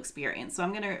powerful experience. So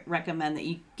I'm going to recommend that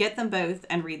you get them both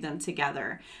and read them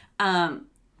together.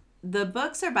 The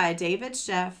books are by David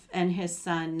Sheff and his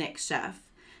son Nick Sheff.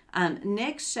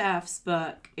 Nick Sheff's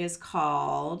book is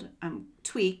called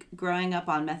Tweak, Growing Up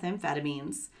on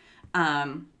Methamphetamines,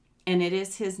 and it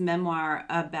is his memoir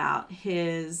about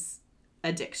his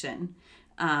addiction.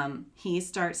 He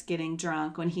starts getting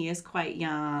drunk when he is quite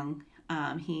young.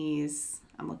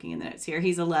 I'm looking in the notes here,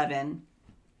 he's 11.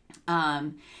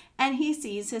 And he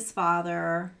sees his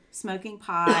father smoking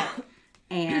pot,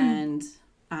 and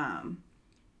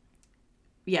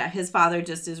his father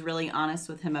just is really honest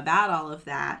with him about all of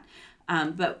that.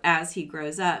 But as he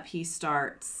grows up, he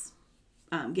starts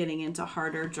getting into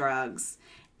harder drugs,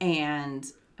 and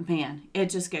man, it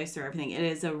just goes through everything. It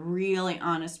is a really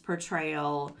honest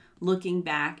portrayal looking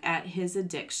back at his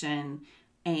addiction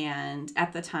and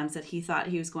at the times that he thought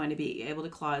he was going to be able to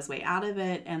claw his way out of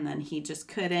it, and then he just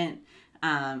couldn't.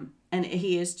 And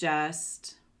he is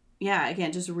just,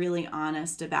 again, just really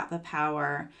honest about the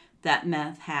power that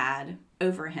meth had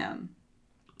over him.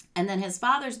 And then his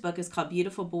father's book is called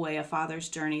Beautiful Boy, A Father's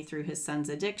Journey Through His Son's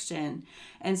Addiction.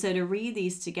 And so to read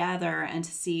these together and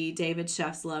to see David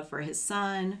Sheff's love for his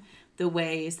son, the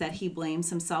ways that he blames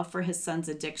himself for his son's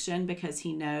addiction because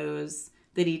he knows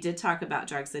that he did talk about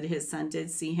drugs, that his son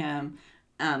did see him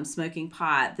smoking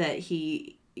pot, that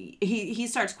he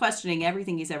starts questioning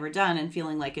everything he's ever done and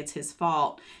feeling like it's his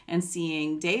fault, and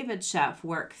seeing David Sheff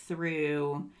work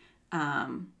through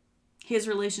his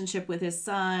relationship with his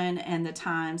son and the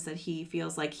times that he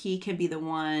feels like he can be the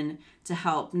one to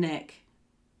help Nick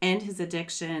end his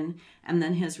addiction, and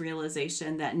then his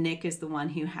realization that Nick is the one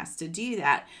who has to do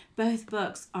that. Both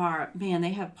books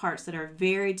they have parts that are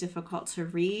very difficult to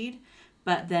read,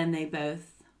 but then they're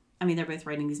both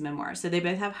writing these memoirs. So they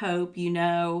both have hope.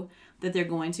 That they're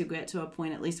going to get to a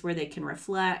point at least where they can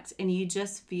reflect, and you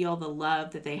just feel the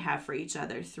love that they have for each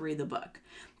other through the book.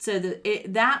 So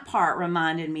that part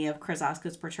reminded me of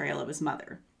Krasaska's portrayal of his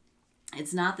mother.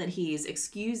 It's not that he's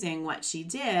excusing what she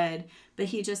did, but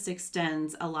he just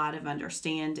extends a lot of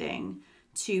understanding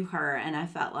to her, and I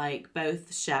felt like both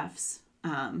Sheffs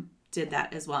did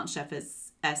that as well, and Sheff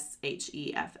is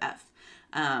Sheff.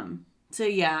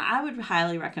 I would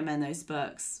highly recommend those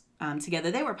books together.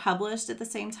 They were published at the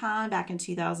same time back in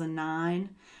 2009.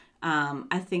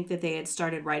 I think that they had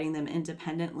started writing them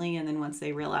independently, and then once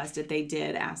they realized it, they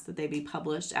did ask that they be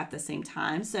published at the same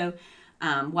time. So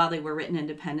while they were written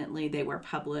independently, they were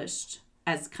published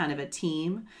as kind of a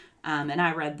team, and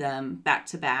I read them back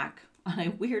to back on a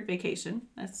weird vacation.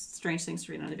 That's strange things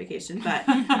to read on a vacation, but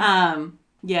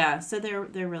yeah, so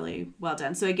they're really well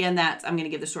done. So again, I'm going to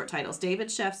give the short titles: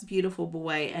 David Sheff's Beautiful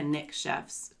Boy and Nick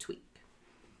Sheff's Tweak.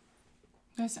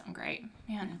 Those sound great,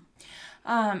 man.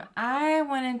 I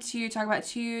wanted to talk about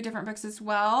 2 different books as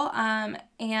well.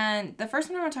 And the first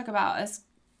one I want to talk about is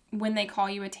When They Call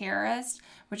You a Terrorist,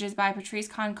 which is by Patrice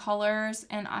Khan-Cullors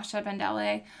and Asha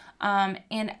Bandele.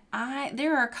 And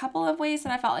there are a couple of ways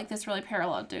that I felt like this really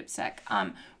paralleled Dopesick.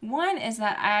 One is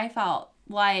that I felt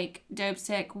like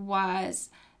Dopesick was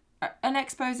an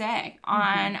expose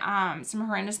on some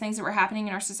horrendous things that were happening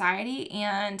in our society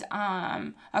and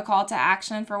a call to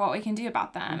action for what we can do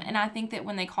about them. And I think that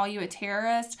When They Call You a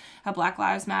Terrorist, a Black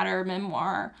Lives Matter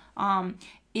memoir,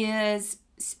 is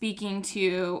speaking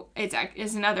to,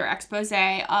 is another expose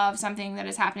of something that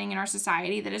is happening in our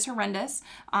society that is horrendous,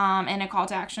 and a call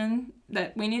to action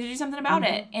that we need to do something about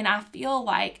it. And I feel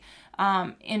like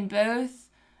in both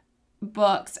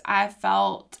books, I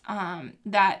felt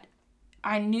that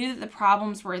I knew that the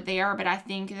problems were there, but I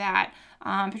think that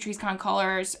Patrice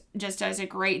Khan-Cullors just does a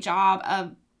great job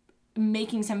of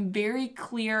making some very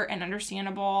clear and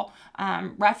understandable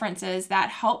references that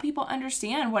help people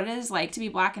understand what it is like to be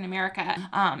Black in America.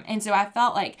 And so I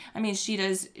felt like,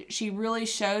 she really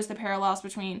shows the parallels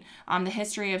between the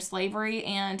history of slavery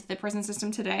and the prison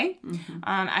system today.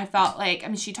 I felt like,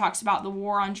 she talks about the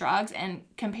war on drugs and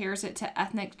compares it to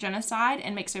ethnic genocide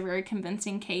and makes a very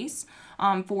convincing case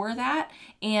for that.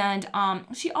 And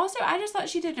she also, I just thought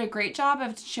she did a great job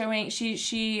of showing,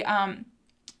 she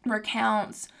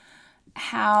recounts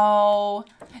how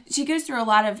she goes through a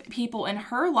lot of people in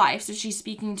her life. So she's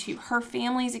speaking to her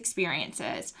family's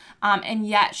experiences, and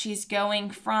yet she's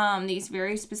going from these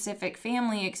very specific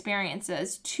family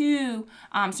experiences to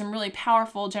some really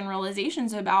powerful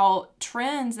generalizations about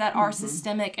trends that are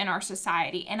systemic in our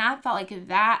society. And I felt like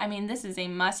that, this is a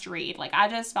must read. Like, I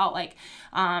just felt like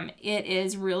it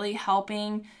is really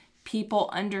helping people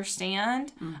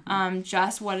understand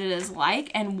just what it is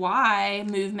like and why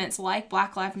movements like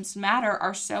Black Lives Matter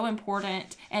are so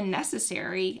important and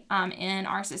necessary in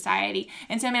our society.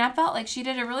 And so, I felt like she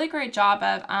did a really great job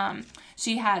of,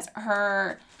 she has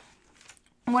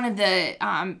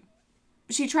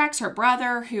she tracks her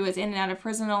brother, who is in and out of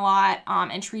prison a lot,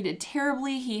 and treated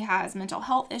terribly. He has mental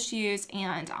health issues,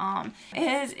 and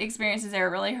his experiences are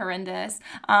really horrendous.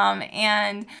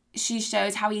 And she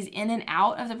shows how he's in and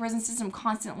out of the prison system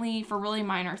constantly for really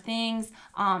minor things.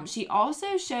 She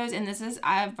also shows, and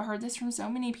I've heard this from so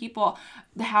many people,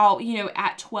 how,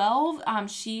 at 12,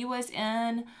 she was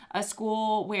in a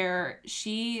school where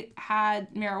she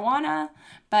had marijuana,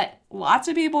 but lots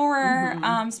of people were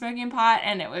smoking pot,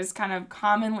 and it was kind of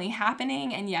commonly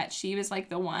happening, and yet she was like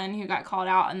the one who got called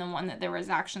out and the one that there was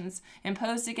actions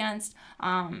imposed against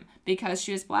because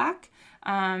she was Black.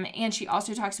 And she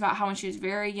also talks about how when she was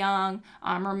very young,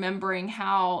 remembering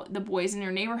how the boys in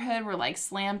her neighborhood were like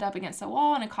slammed up against the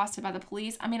wall and accosted by the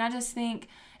police. I just think,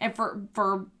 and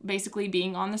for basically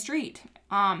being on the street.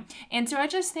 And so I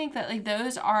just think that like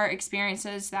those are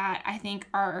experiences that I think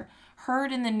are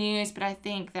heard in the news, but I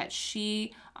think that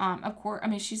she, of course,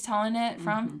 she's telling it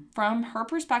from her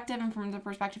perspective and from the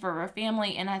perspective of her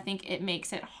family. And I think it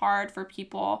makes it hard for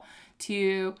people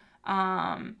to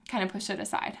kind of push it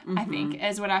aside, I think,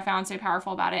 is what I found so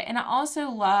powerful about it. And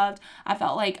I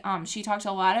felt like she talked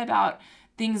a lot about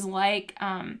things like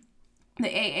the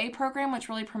AA program, which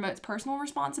really promotes personal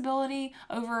responsibility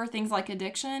over things like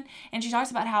addiction. And she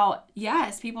talks about how,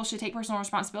 yes, people should take personal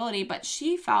responsibility, but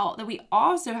she felt that we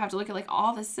also have to look at like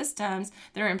all the systems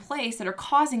that are in place that are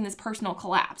causing this personal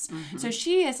collapse. So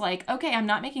she is like, okay, I'm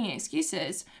not making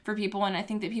excuses for people, and I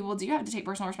think that people do have to take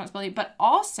personal responsibility, but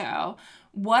also,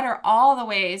 what are all the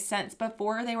ways since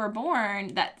before they were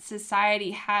born that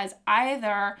society has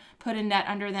either put a net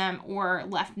under them or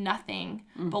left nothing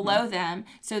below them,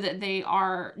 so that they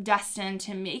are destined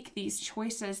to make these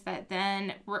choices that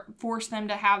then force them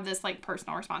to have this like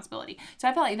personal responsibility. So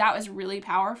I felt like that was really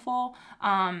powerful.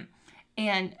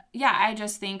 And yeah, I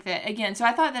just think that, again, so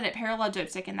I thought that it paralleled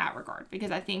Dopesick in that regard,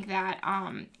 because I think that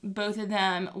both of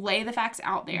them lay the facts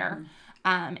out there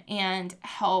and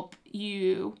help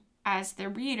you as the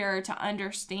reader to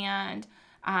understand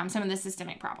some of the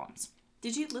systemic problems.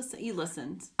 Did you listen? You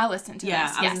listened. I listened to this.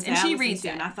 Yes, and she reads it,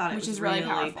 and I thought it which was is really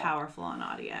powerful on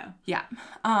audio. Yeah,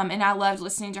 and I loved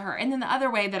listening to her. And then the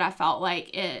other way that I felt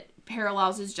like it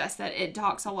parallels is just that it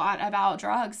talks a lot about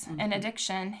drugs and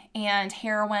addiction and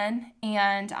heroin,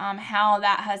 and how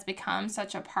that has become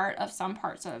such a part of some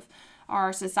parts of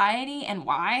our society and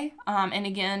why. And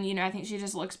again, I think she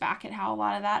just looks back at how a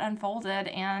lot of that unfolded,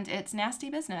 and it's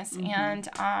nasty business. And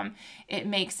it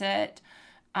makes it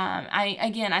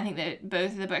I think that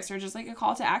both of the books are just like a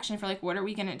call to action for like, what are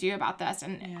we going to do about this?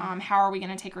 And how are we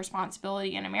going to take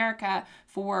responsibility in America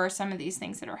for some of these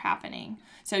things that are happening?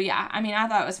 So yeah, I mean, I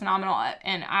thought it was phenomenal,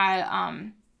 and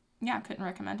I couldn't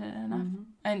recommend it enough.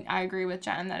 And I agree with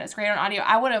Jen that it's great on audio.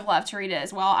 I would have loved to read it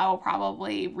as well. I will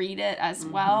probably read it as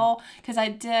well, because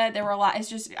there were a lot. It's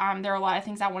just there were a lot of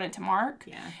things I wanted to mark.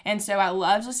 Yeah. And so I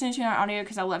loved listening to it on audio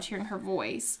because I loved hearing her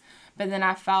voice. But then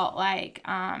I felt like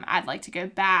I'd like to go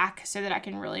back so that I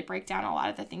can really break down a lot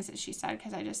of the things that she said,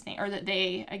 because I just think, or that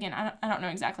they, again, I don't know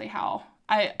exactly how.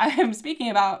 I am speaking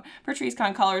about Patrisse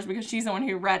Khan-Cullors because she's the one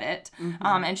who read it,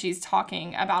 and she's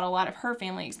talking about a lot of her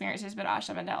family experiences, but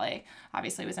Asha Mandele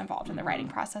obviously was involved in the writing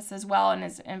process as well, and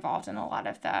is involved in a lot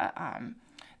of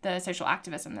the social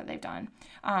activism that they've done.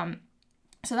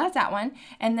 So that's that one.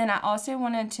 And then I also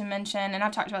wanted to mention, and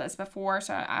I've talked about this before,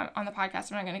 so on the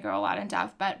podcast I'm not going to go a lot in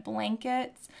depth, but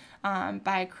Blankets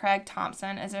by Craig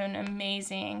Thompson is an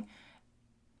amazing,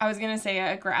 I was going to say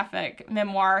a graphic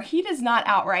memoir. He does not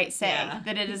outright say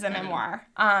that it is a memoir.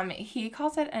 He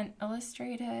calls it an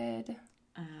illustrated...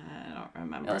 I don't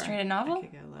remember. Illustrated novel? I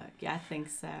could go look. Yeah, I think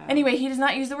so. Anyway, he does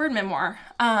not use the word memoir.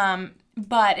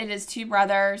 But it is two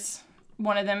brothers.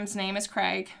 One of them's name is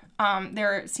Craig.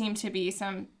 There seem to be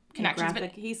some connections.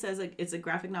 But he says it's a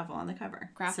graphic novel on the cover.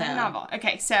 Graphic novel.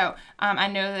 Okay, so I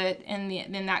know that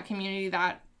in that community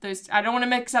that those, I don't want to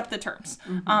mix up the terms.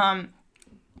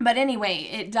 But anyway,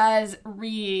 it does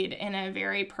read in a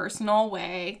very personal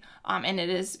way, and it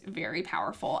is very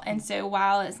powerful. And so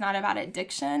while it's not about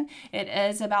addiction, it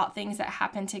is about things that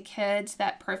happen to kids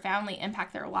that profoundly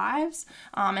impact their lives.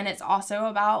 And it's also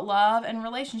about love and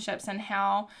relationships and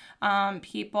how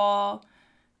people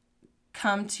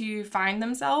come to find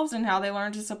themselves and how they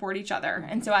learn to support each other.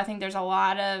 And so I think there's a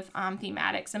lot of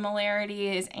thematic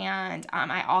similarities, and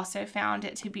I also found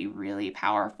it to be really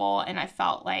powerful, and I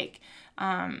felt like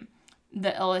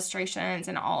the illustrations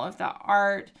and all of the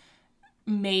art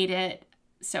made it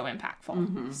so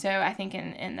impactful. So I think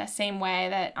in the same way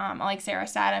that, like Sarah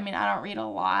said, I mean, I don't read a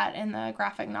lot in the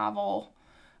graphic novel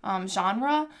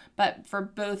genre, but for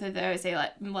both of those, they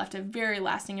left a very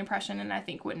lasting impression, and I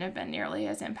think wouldn't have been nearly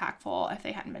as impactful if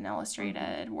they hadn't been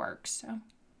illustrated works.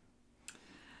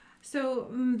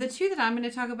 So the two that I'm going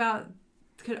to talk about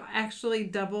could actually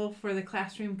double for the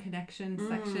Classroom Connection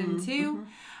section too.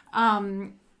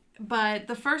 But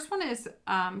the first one is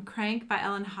Crank by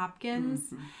Ellen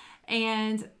Hopkins,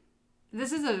 and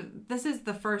this is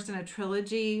the first in a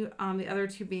trilogy. The other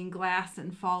two being Glass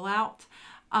and Fallout,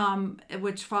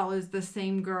 which follows the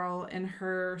same girl in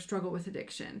her struggle with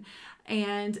addiction.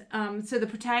 And so the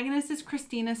protagonist is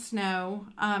Christina Snow.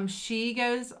 She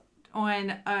goes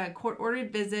on a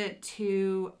court-ordered visit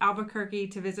to Albuquerque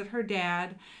to visit her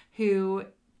dad, who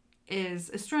is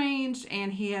estranged,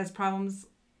 and he has problems.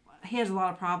 He has a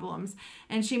lot of problems.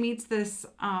 And she meets this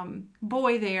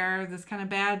boy there, this kind of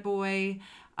bad boy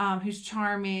who's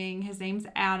charming. His name's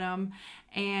Adam.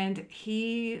 And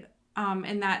he,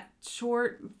 in that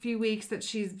short few weeks that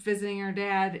she's visiting her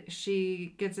dad,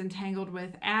 she gets entangled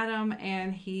with Adam,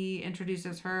 and he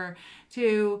introduces her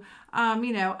to,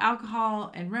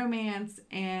 alcohol and romance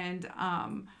and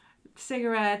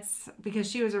cigarettes, because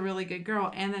she was a really good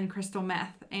girl, and then crystal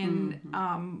meth. And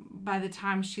by the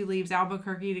time she leaves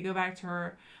Albuquerque to go back to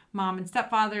her mom and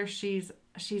stepfather, she's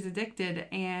addicted,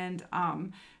 and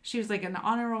she was like an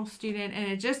honor roll student,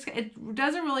 and it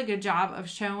does a really good job of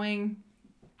showing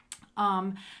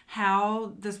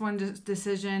how this one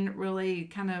decision really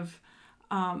kind of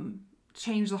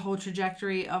changed the whole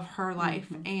trajectory of her life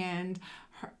and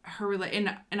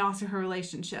and also her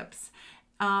relationships.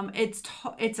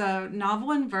 It's a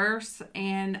novel in verse,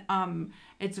 and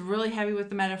it's really heavy with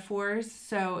the metaphors,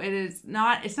 so it's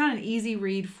not an easy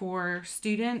read for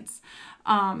students,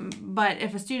 but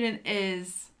if a student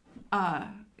is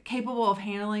capable of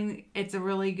handling, it's a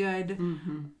really good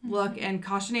look and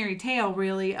cautionary tale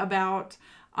really about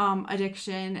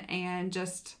addiction and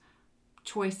just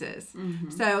choices.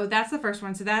 So that's the first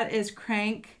one. So that is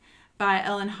Crank by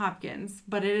Ellen Hopkins,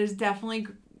 but it is definitely,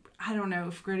 I don't know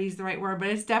if gritty is the right word, but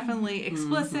it's definitely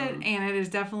explicit, and it is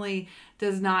definitely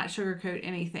does not sugarcoat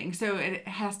anything. So it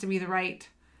has to be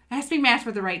matched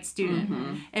with the right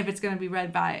student if it's going to be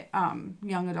read by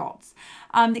young adults.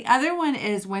 The other one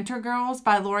is Winter Girls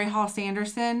by Lori Hall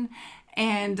Sanderson.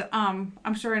 And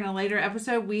I'm sure in a later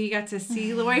episode we got to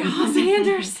see Lori Hall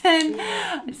Sanderson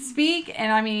speak.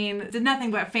 And I mean, did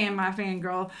nothing but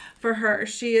fangirl for her.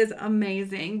 She is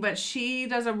amazing. But she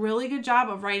does a really good job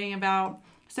of writing about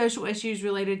social issues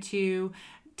related to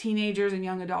teenagers and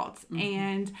young adults.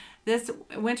 And this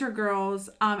Winter Girls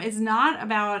is not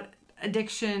about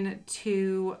addiction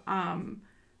to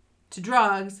to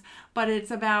drugs, but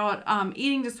it's about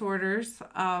eating disorders.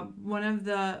 One of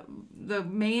the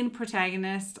main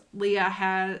protagonists,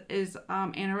 Leah, is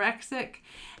anorexic,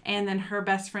 and then her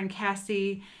best friend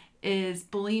Cassie is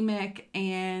bulimic,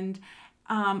 and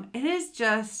it is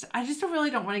just, I just really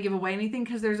don't want to give away anything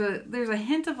because there's a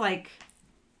hint of like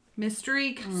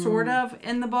mystery sort of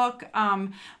in the book,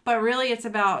 but really it's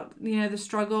about, you know, the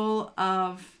struggle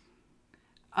of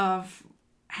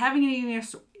having an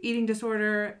eating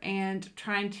disorder and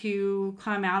trying to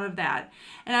climb out of that.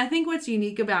 And I think what's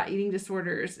unique about eating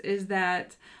disorders is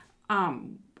that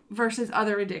versus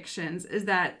other addictions is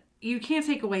that you can't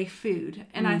take away food,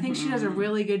 and I think she does a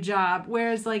really good job.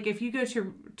 Whereas like if you go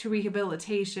to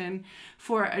rehabilitation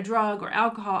for a drug or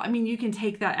alcohol, I mean, you can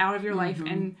take that out of your life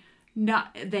and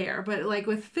not there, but like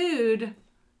with food,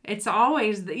 it's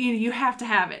always you have to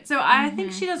have it. So I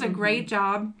think she does a great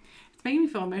job. It's making me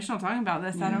feel emotional talking about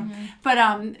this.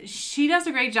 But she does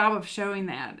a great job of showing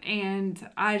that, and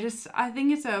I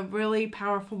think it's a really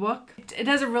powerful book. It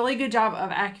does a really good job of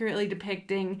accurately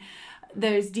depicting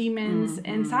those demons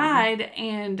inside,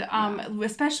 and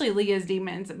especially Leah's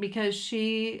demons, because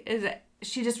she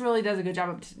just really does a good job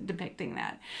of depicting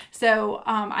that. So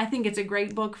I think it's a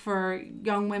great book for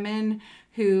young women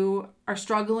who are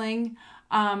struggling,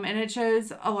 and it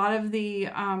shows a lot of the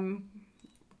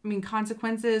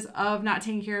consequences of not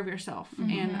taking care of yourself.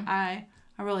 And I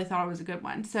really thought it was a good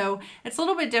one. So it's a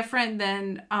little bit different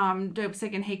than Dope,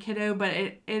 Sick, and Hey Kiddo, but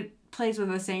it plays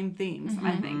with the same themes,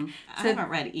 I think. I haven't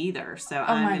read either, so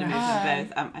I'm going to move to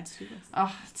both. My to-do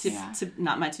list.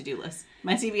 Not my to-do list.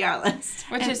 My TBR list.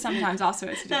 Which is sometimes also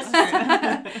a to-do list.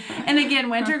 And again,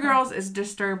 Winter Girls is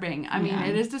disturbing. I mean,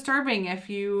 it is disturbing if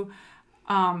you're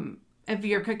kind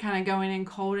of going in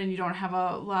cold and you don't have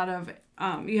a lot of,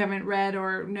 you haven't read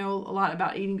or know a lot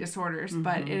about eating disorders,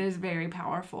 but it is very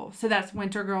powerful. So that's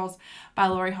Winter Girls by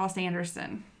Laurie Halse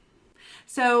Anderson.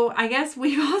 So I guess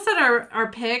we've all said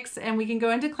our picks, and we can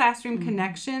go into classroom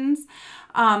connections.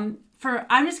 I'm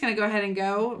just going to go ahead and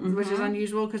go, which is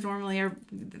unusual because normally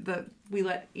we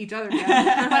let each other go. But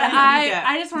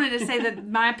I just wanted to say that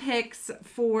my picks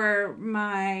for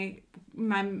my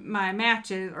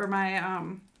matches or my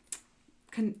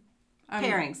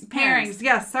pairings.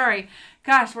 Yes, sorry.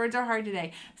 Gosh, words are hard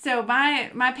today. So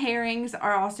my pairings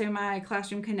are also my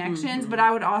classroom connections, but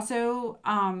I would also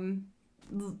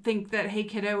think that Hey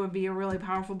Kiddo would be a really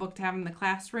powerful book to have in the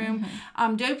classroom.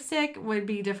 Dope Sick would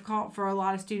be difficult for a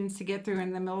lot of students to get through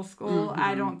in the middle school.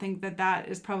 I don't think that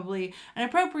is probably an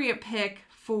appropriate pick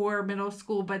for middle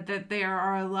school, but that there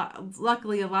are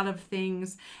luckily a lot of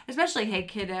things, especially Hey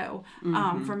Kiddo,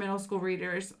 for middle school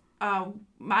readers. I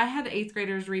had 8th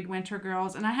graders read Winter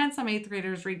Girls, and I had some 8th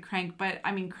graders read Crank, but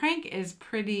I mean, Crank is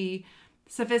pretty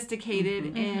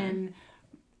sophisticated in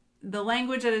the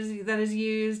language that is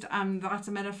used, lots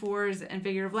of metaphors and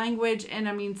figurative language, and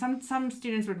I mean, some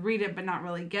students would read it but not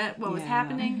really get what was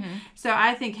happening. So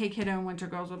I think Hey Kiddo and Winter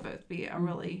Girls would both be a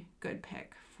really good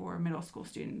pick for middle school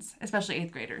students, especially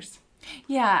 8th graders.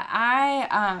 Yeah,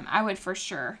 I would for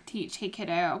sure teach Hey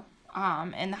Kiddo.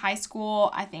 In the high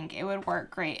school, I think it would work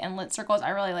great. In Lit Circles,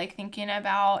 I really like thinking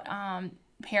about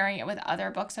pairing it with other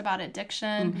books about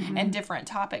addiction and different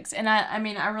topics. And I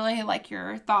mean, I really like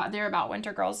your thought there about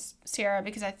Winter Girls, Sarah,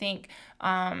 because I think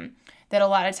that a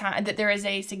lot of time that there is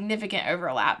a significant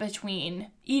overlap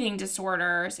between eating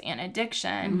disorders and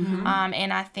addiction.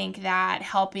 And I think that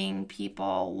helping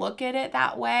people look at it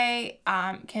that way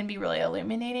can be really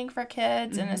illuminating for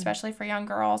kids and especially for young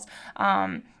girls.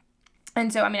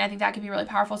 And so, I mean, I think that could be really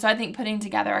powerful. So I think putting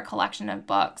together a collection of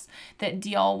books that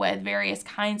deal with various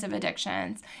kinds of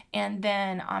addictions and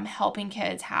then helping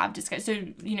kids have discussion. So,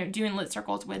 you know, doing Lit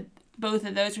Circles with both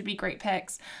of those would be great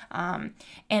picks. And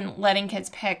letting kids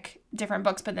pick different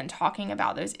books, but then talking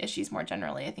about those issues more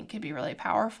generally, I think could be really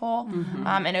powerful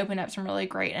and open up some really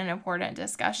great and important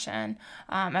discussion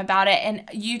about it. And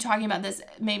you talking about this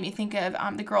made me think of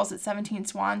The Girls at 17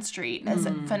 Swan Street as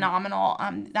phenomenal.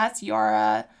 That's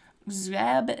Yara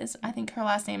Zgheib, I think her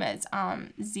last name is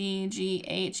Zgheib,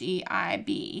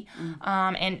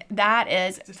 and that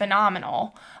is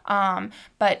phenomenal.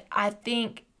 But I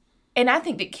think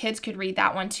that kids could read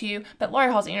that one too. But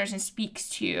Laurie Halse Anderson speaks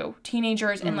to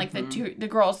teenagers, and like the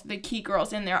key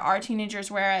girls in there are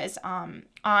teenagers, whereas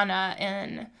Anna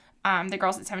in The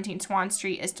Girls at 17 Swan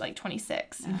Street is like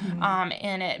 26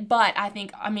 in it. But I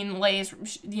think, I mean,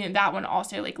 Lay's, you know, that one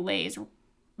also like lays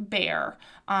bear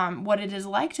what it is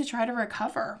like to try to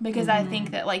recover, because I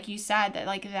think that, like you said, that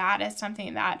like that is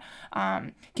something that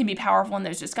can be powerful in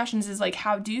those discussions, is like,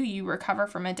 how do you recover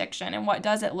from addiction, and what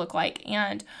does it look like,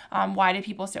 and why do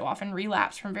people so often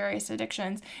relapse from various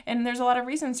addictions? And there's a lot of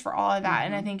reasons for all of that.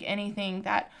 And I think anything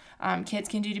that kids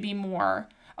can do to be more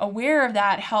aware of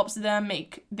that helps them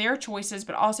make their choices,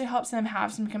 but also helps them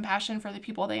have some compassion for the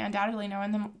people they undoubtedly know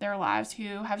in their lives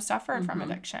who have suffered from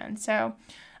addiction. So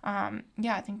I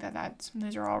think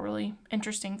those are all really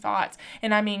interesting thoughts.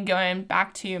 And I mean, going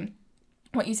back to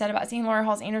what you said about seeing Laura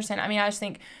Halls Anderson, I mean, I just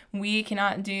think we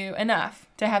cannot do enough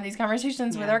to have these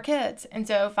conversations with our kids. And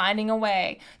so finding a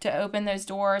way to open those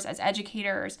doors as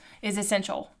educators is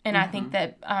essential. And I think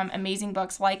that amazing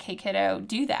books like Hey Kiddo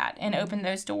do that and open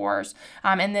those doors.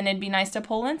 And then it'd be nice to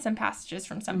pull in some passages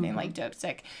from something like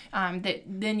Dopesick, that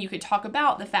then you could talk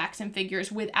about the facts and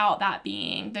figures without that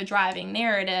being the driving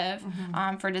narrative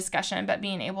for discussion, but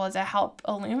being able to help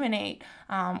illuminate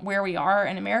where we are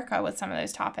in America with some of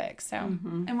those topics. So,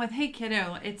 and with Hey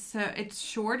Kiddo, it's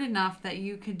short enough that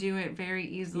you could do it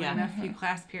very easily in a few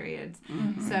class periods.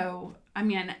 So, I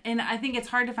mean, and I think it's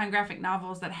hard to find graphic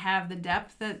novels that have the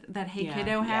depth that Hey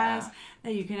Kiddo has,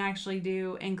 that you can actually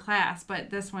do in class, but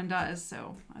this one does.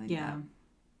 So, I think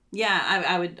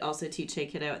I would also teach Hey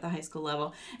Kiddo at the high school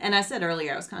level. And I said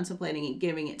earlier I was contemplating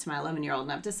giving it to my 11-year-old,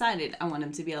 and I've decided I want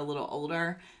him to be a little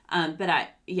older. But I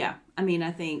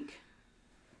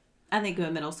think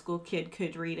a middle school kid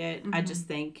could read it. I just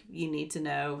think you need to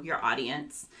know your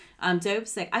audience.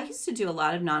 Dopesick, I used to do a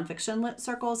lot of nonfiction lit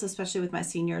circles, especially with my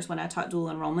seniors when I taught dual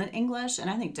enrollment English, and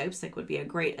I think Dopesick would be a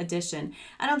great addition.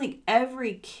 I don't think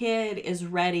every kid is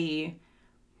ready.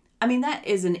 I mean, that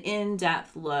is an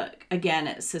in-depth look, again,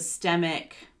 at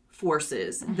systemic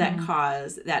forces that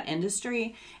cause that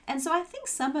industry. And so I think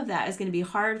some of that is going to be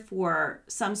hard for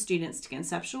some students to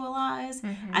conceptualize.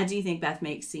 I do think Beth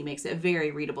Macy makes it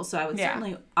very readable. So I would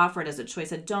certainly offer it as a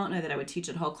choice. I don't know that I would teach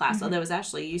it whole class, although, as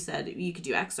Ashley, you said you could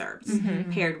do excerpts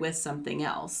paired with something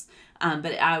else.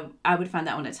 But I would find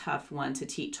that one a tough one to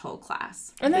teach whole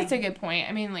class. And that's a good point.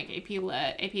 I mean, like AP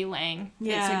Lit, AP Lang,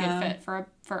 it's a good fit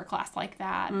for a class like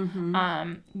that,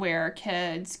 where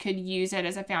kids could use it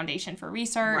as a foundation for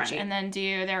research and then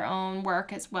do their own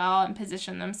work as well and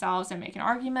position themselves and make an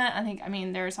argument. I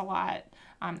mean, there's a lot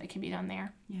that can be done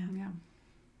there. Yeah.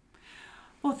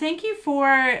 Well, thank you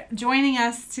for joining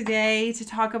us today to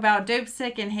talk about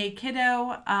Dopesick and Hey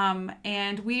Kiddo.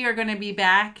 And we are going to be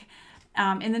back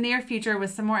in the near future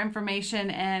with some more information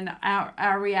and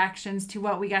our reactions to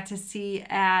what we got to see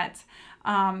at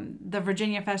the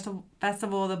Virginia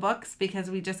Festival of the Books,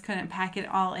 because we just couldn't pack it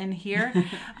all in here.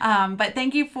 But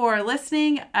thank you for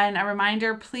listening. And a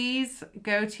reminder, please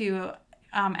go to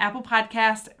Apple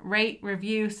Podcast, rate,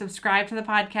 review, subscribe to the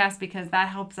podcast, because that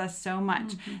helps us so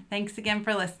much. Thanks again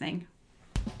for listening.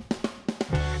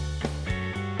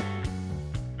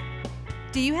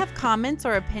 Do you have comments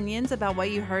or opinions about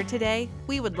what you heard today?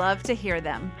 We would love to hear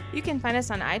them. You can find us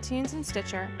on iTunes and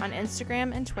Stitcher, on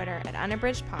Instagram and Twitter at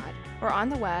UnabridgedPod, or on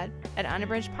the web at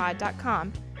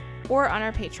unabridgedpod.com, or on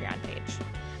our Patreon page.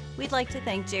 We'd like to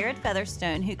thank Jared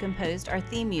Featherstone, who composed our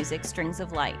theme music, Strings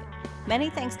of Light. Many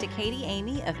thanks to Katie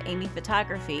Amy of Amy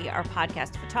Photography, our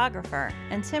podcast photographer,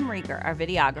 and Tim Rieger, our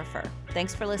videographer.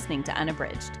 Thanks for listening to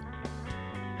Unabridged.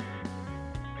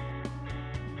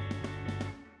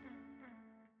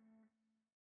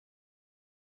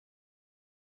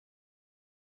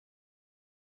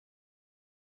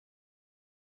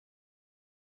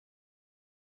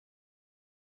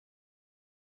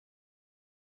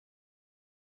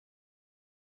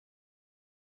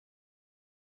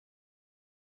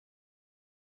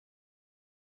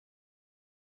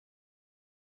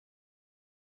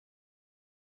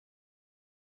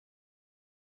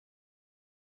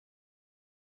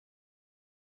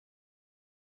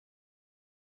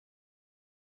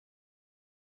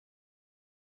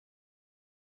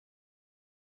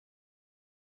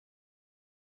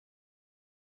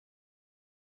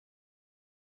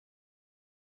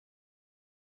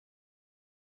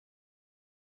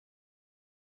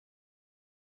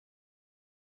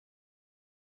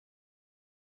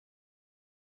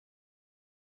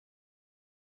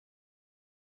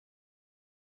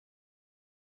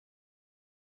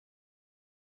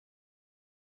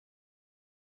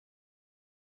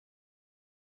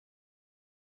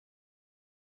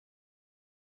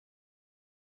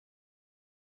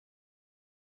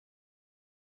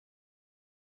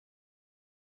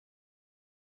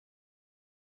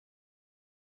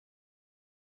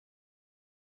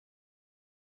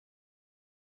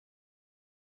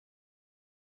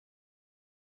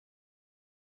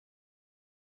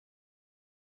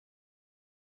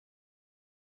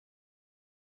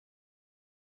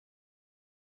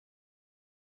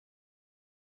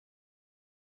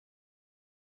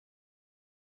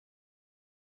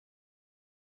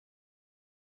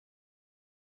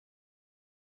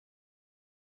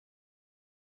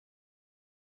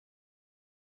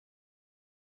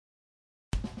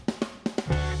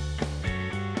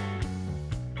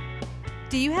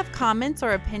 Do you have comments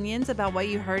or opinions about what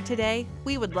you heard today?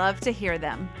 We would love to hear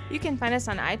them. You can find us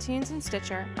on iTunes and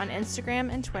Stitcher, on Instagram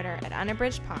and Twitter at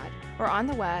unabridgedpod, or on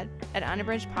the web at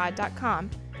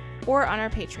unabridgedpod.com, or on our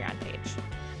Patreon page.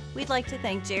 We'd like to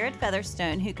thank Jared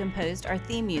Featherstone, who composed our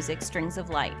theme music, Strings of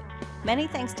Light. Many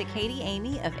thanks to Katie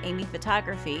Amy of Amy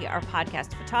Photography, our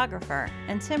podcast photographer,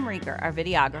 and Tim Rieger, our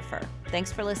videographer.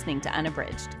 Thanks for listening to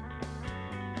Unabridged.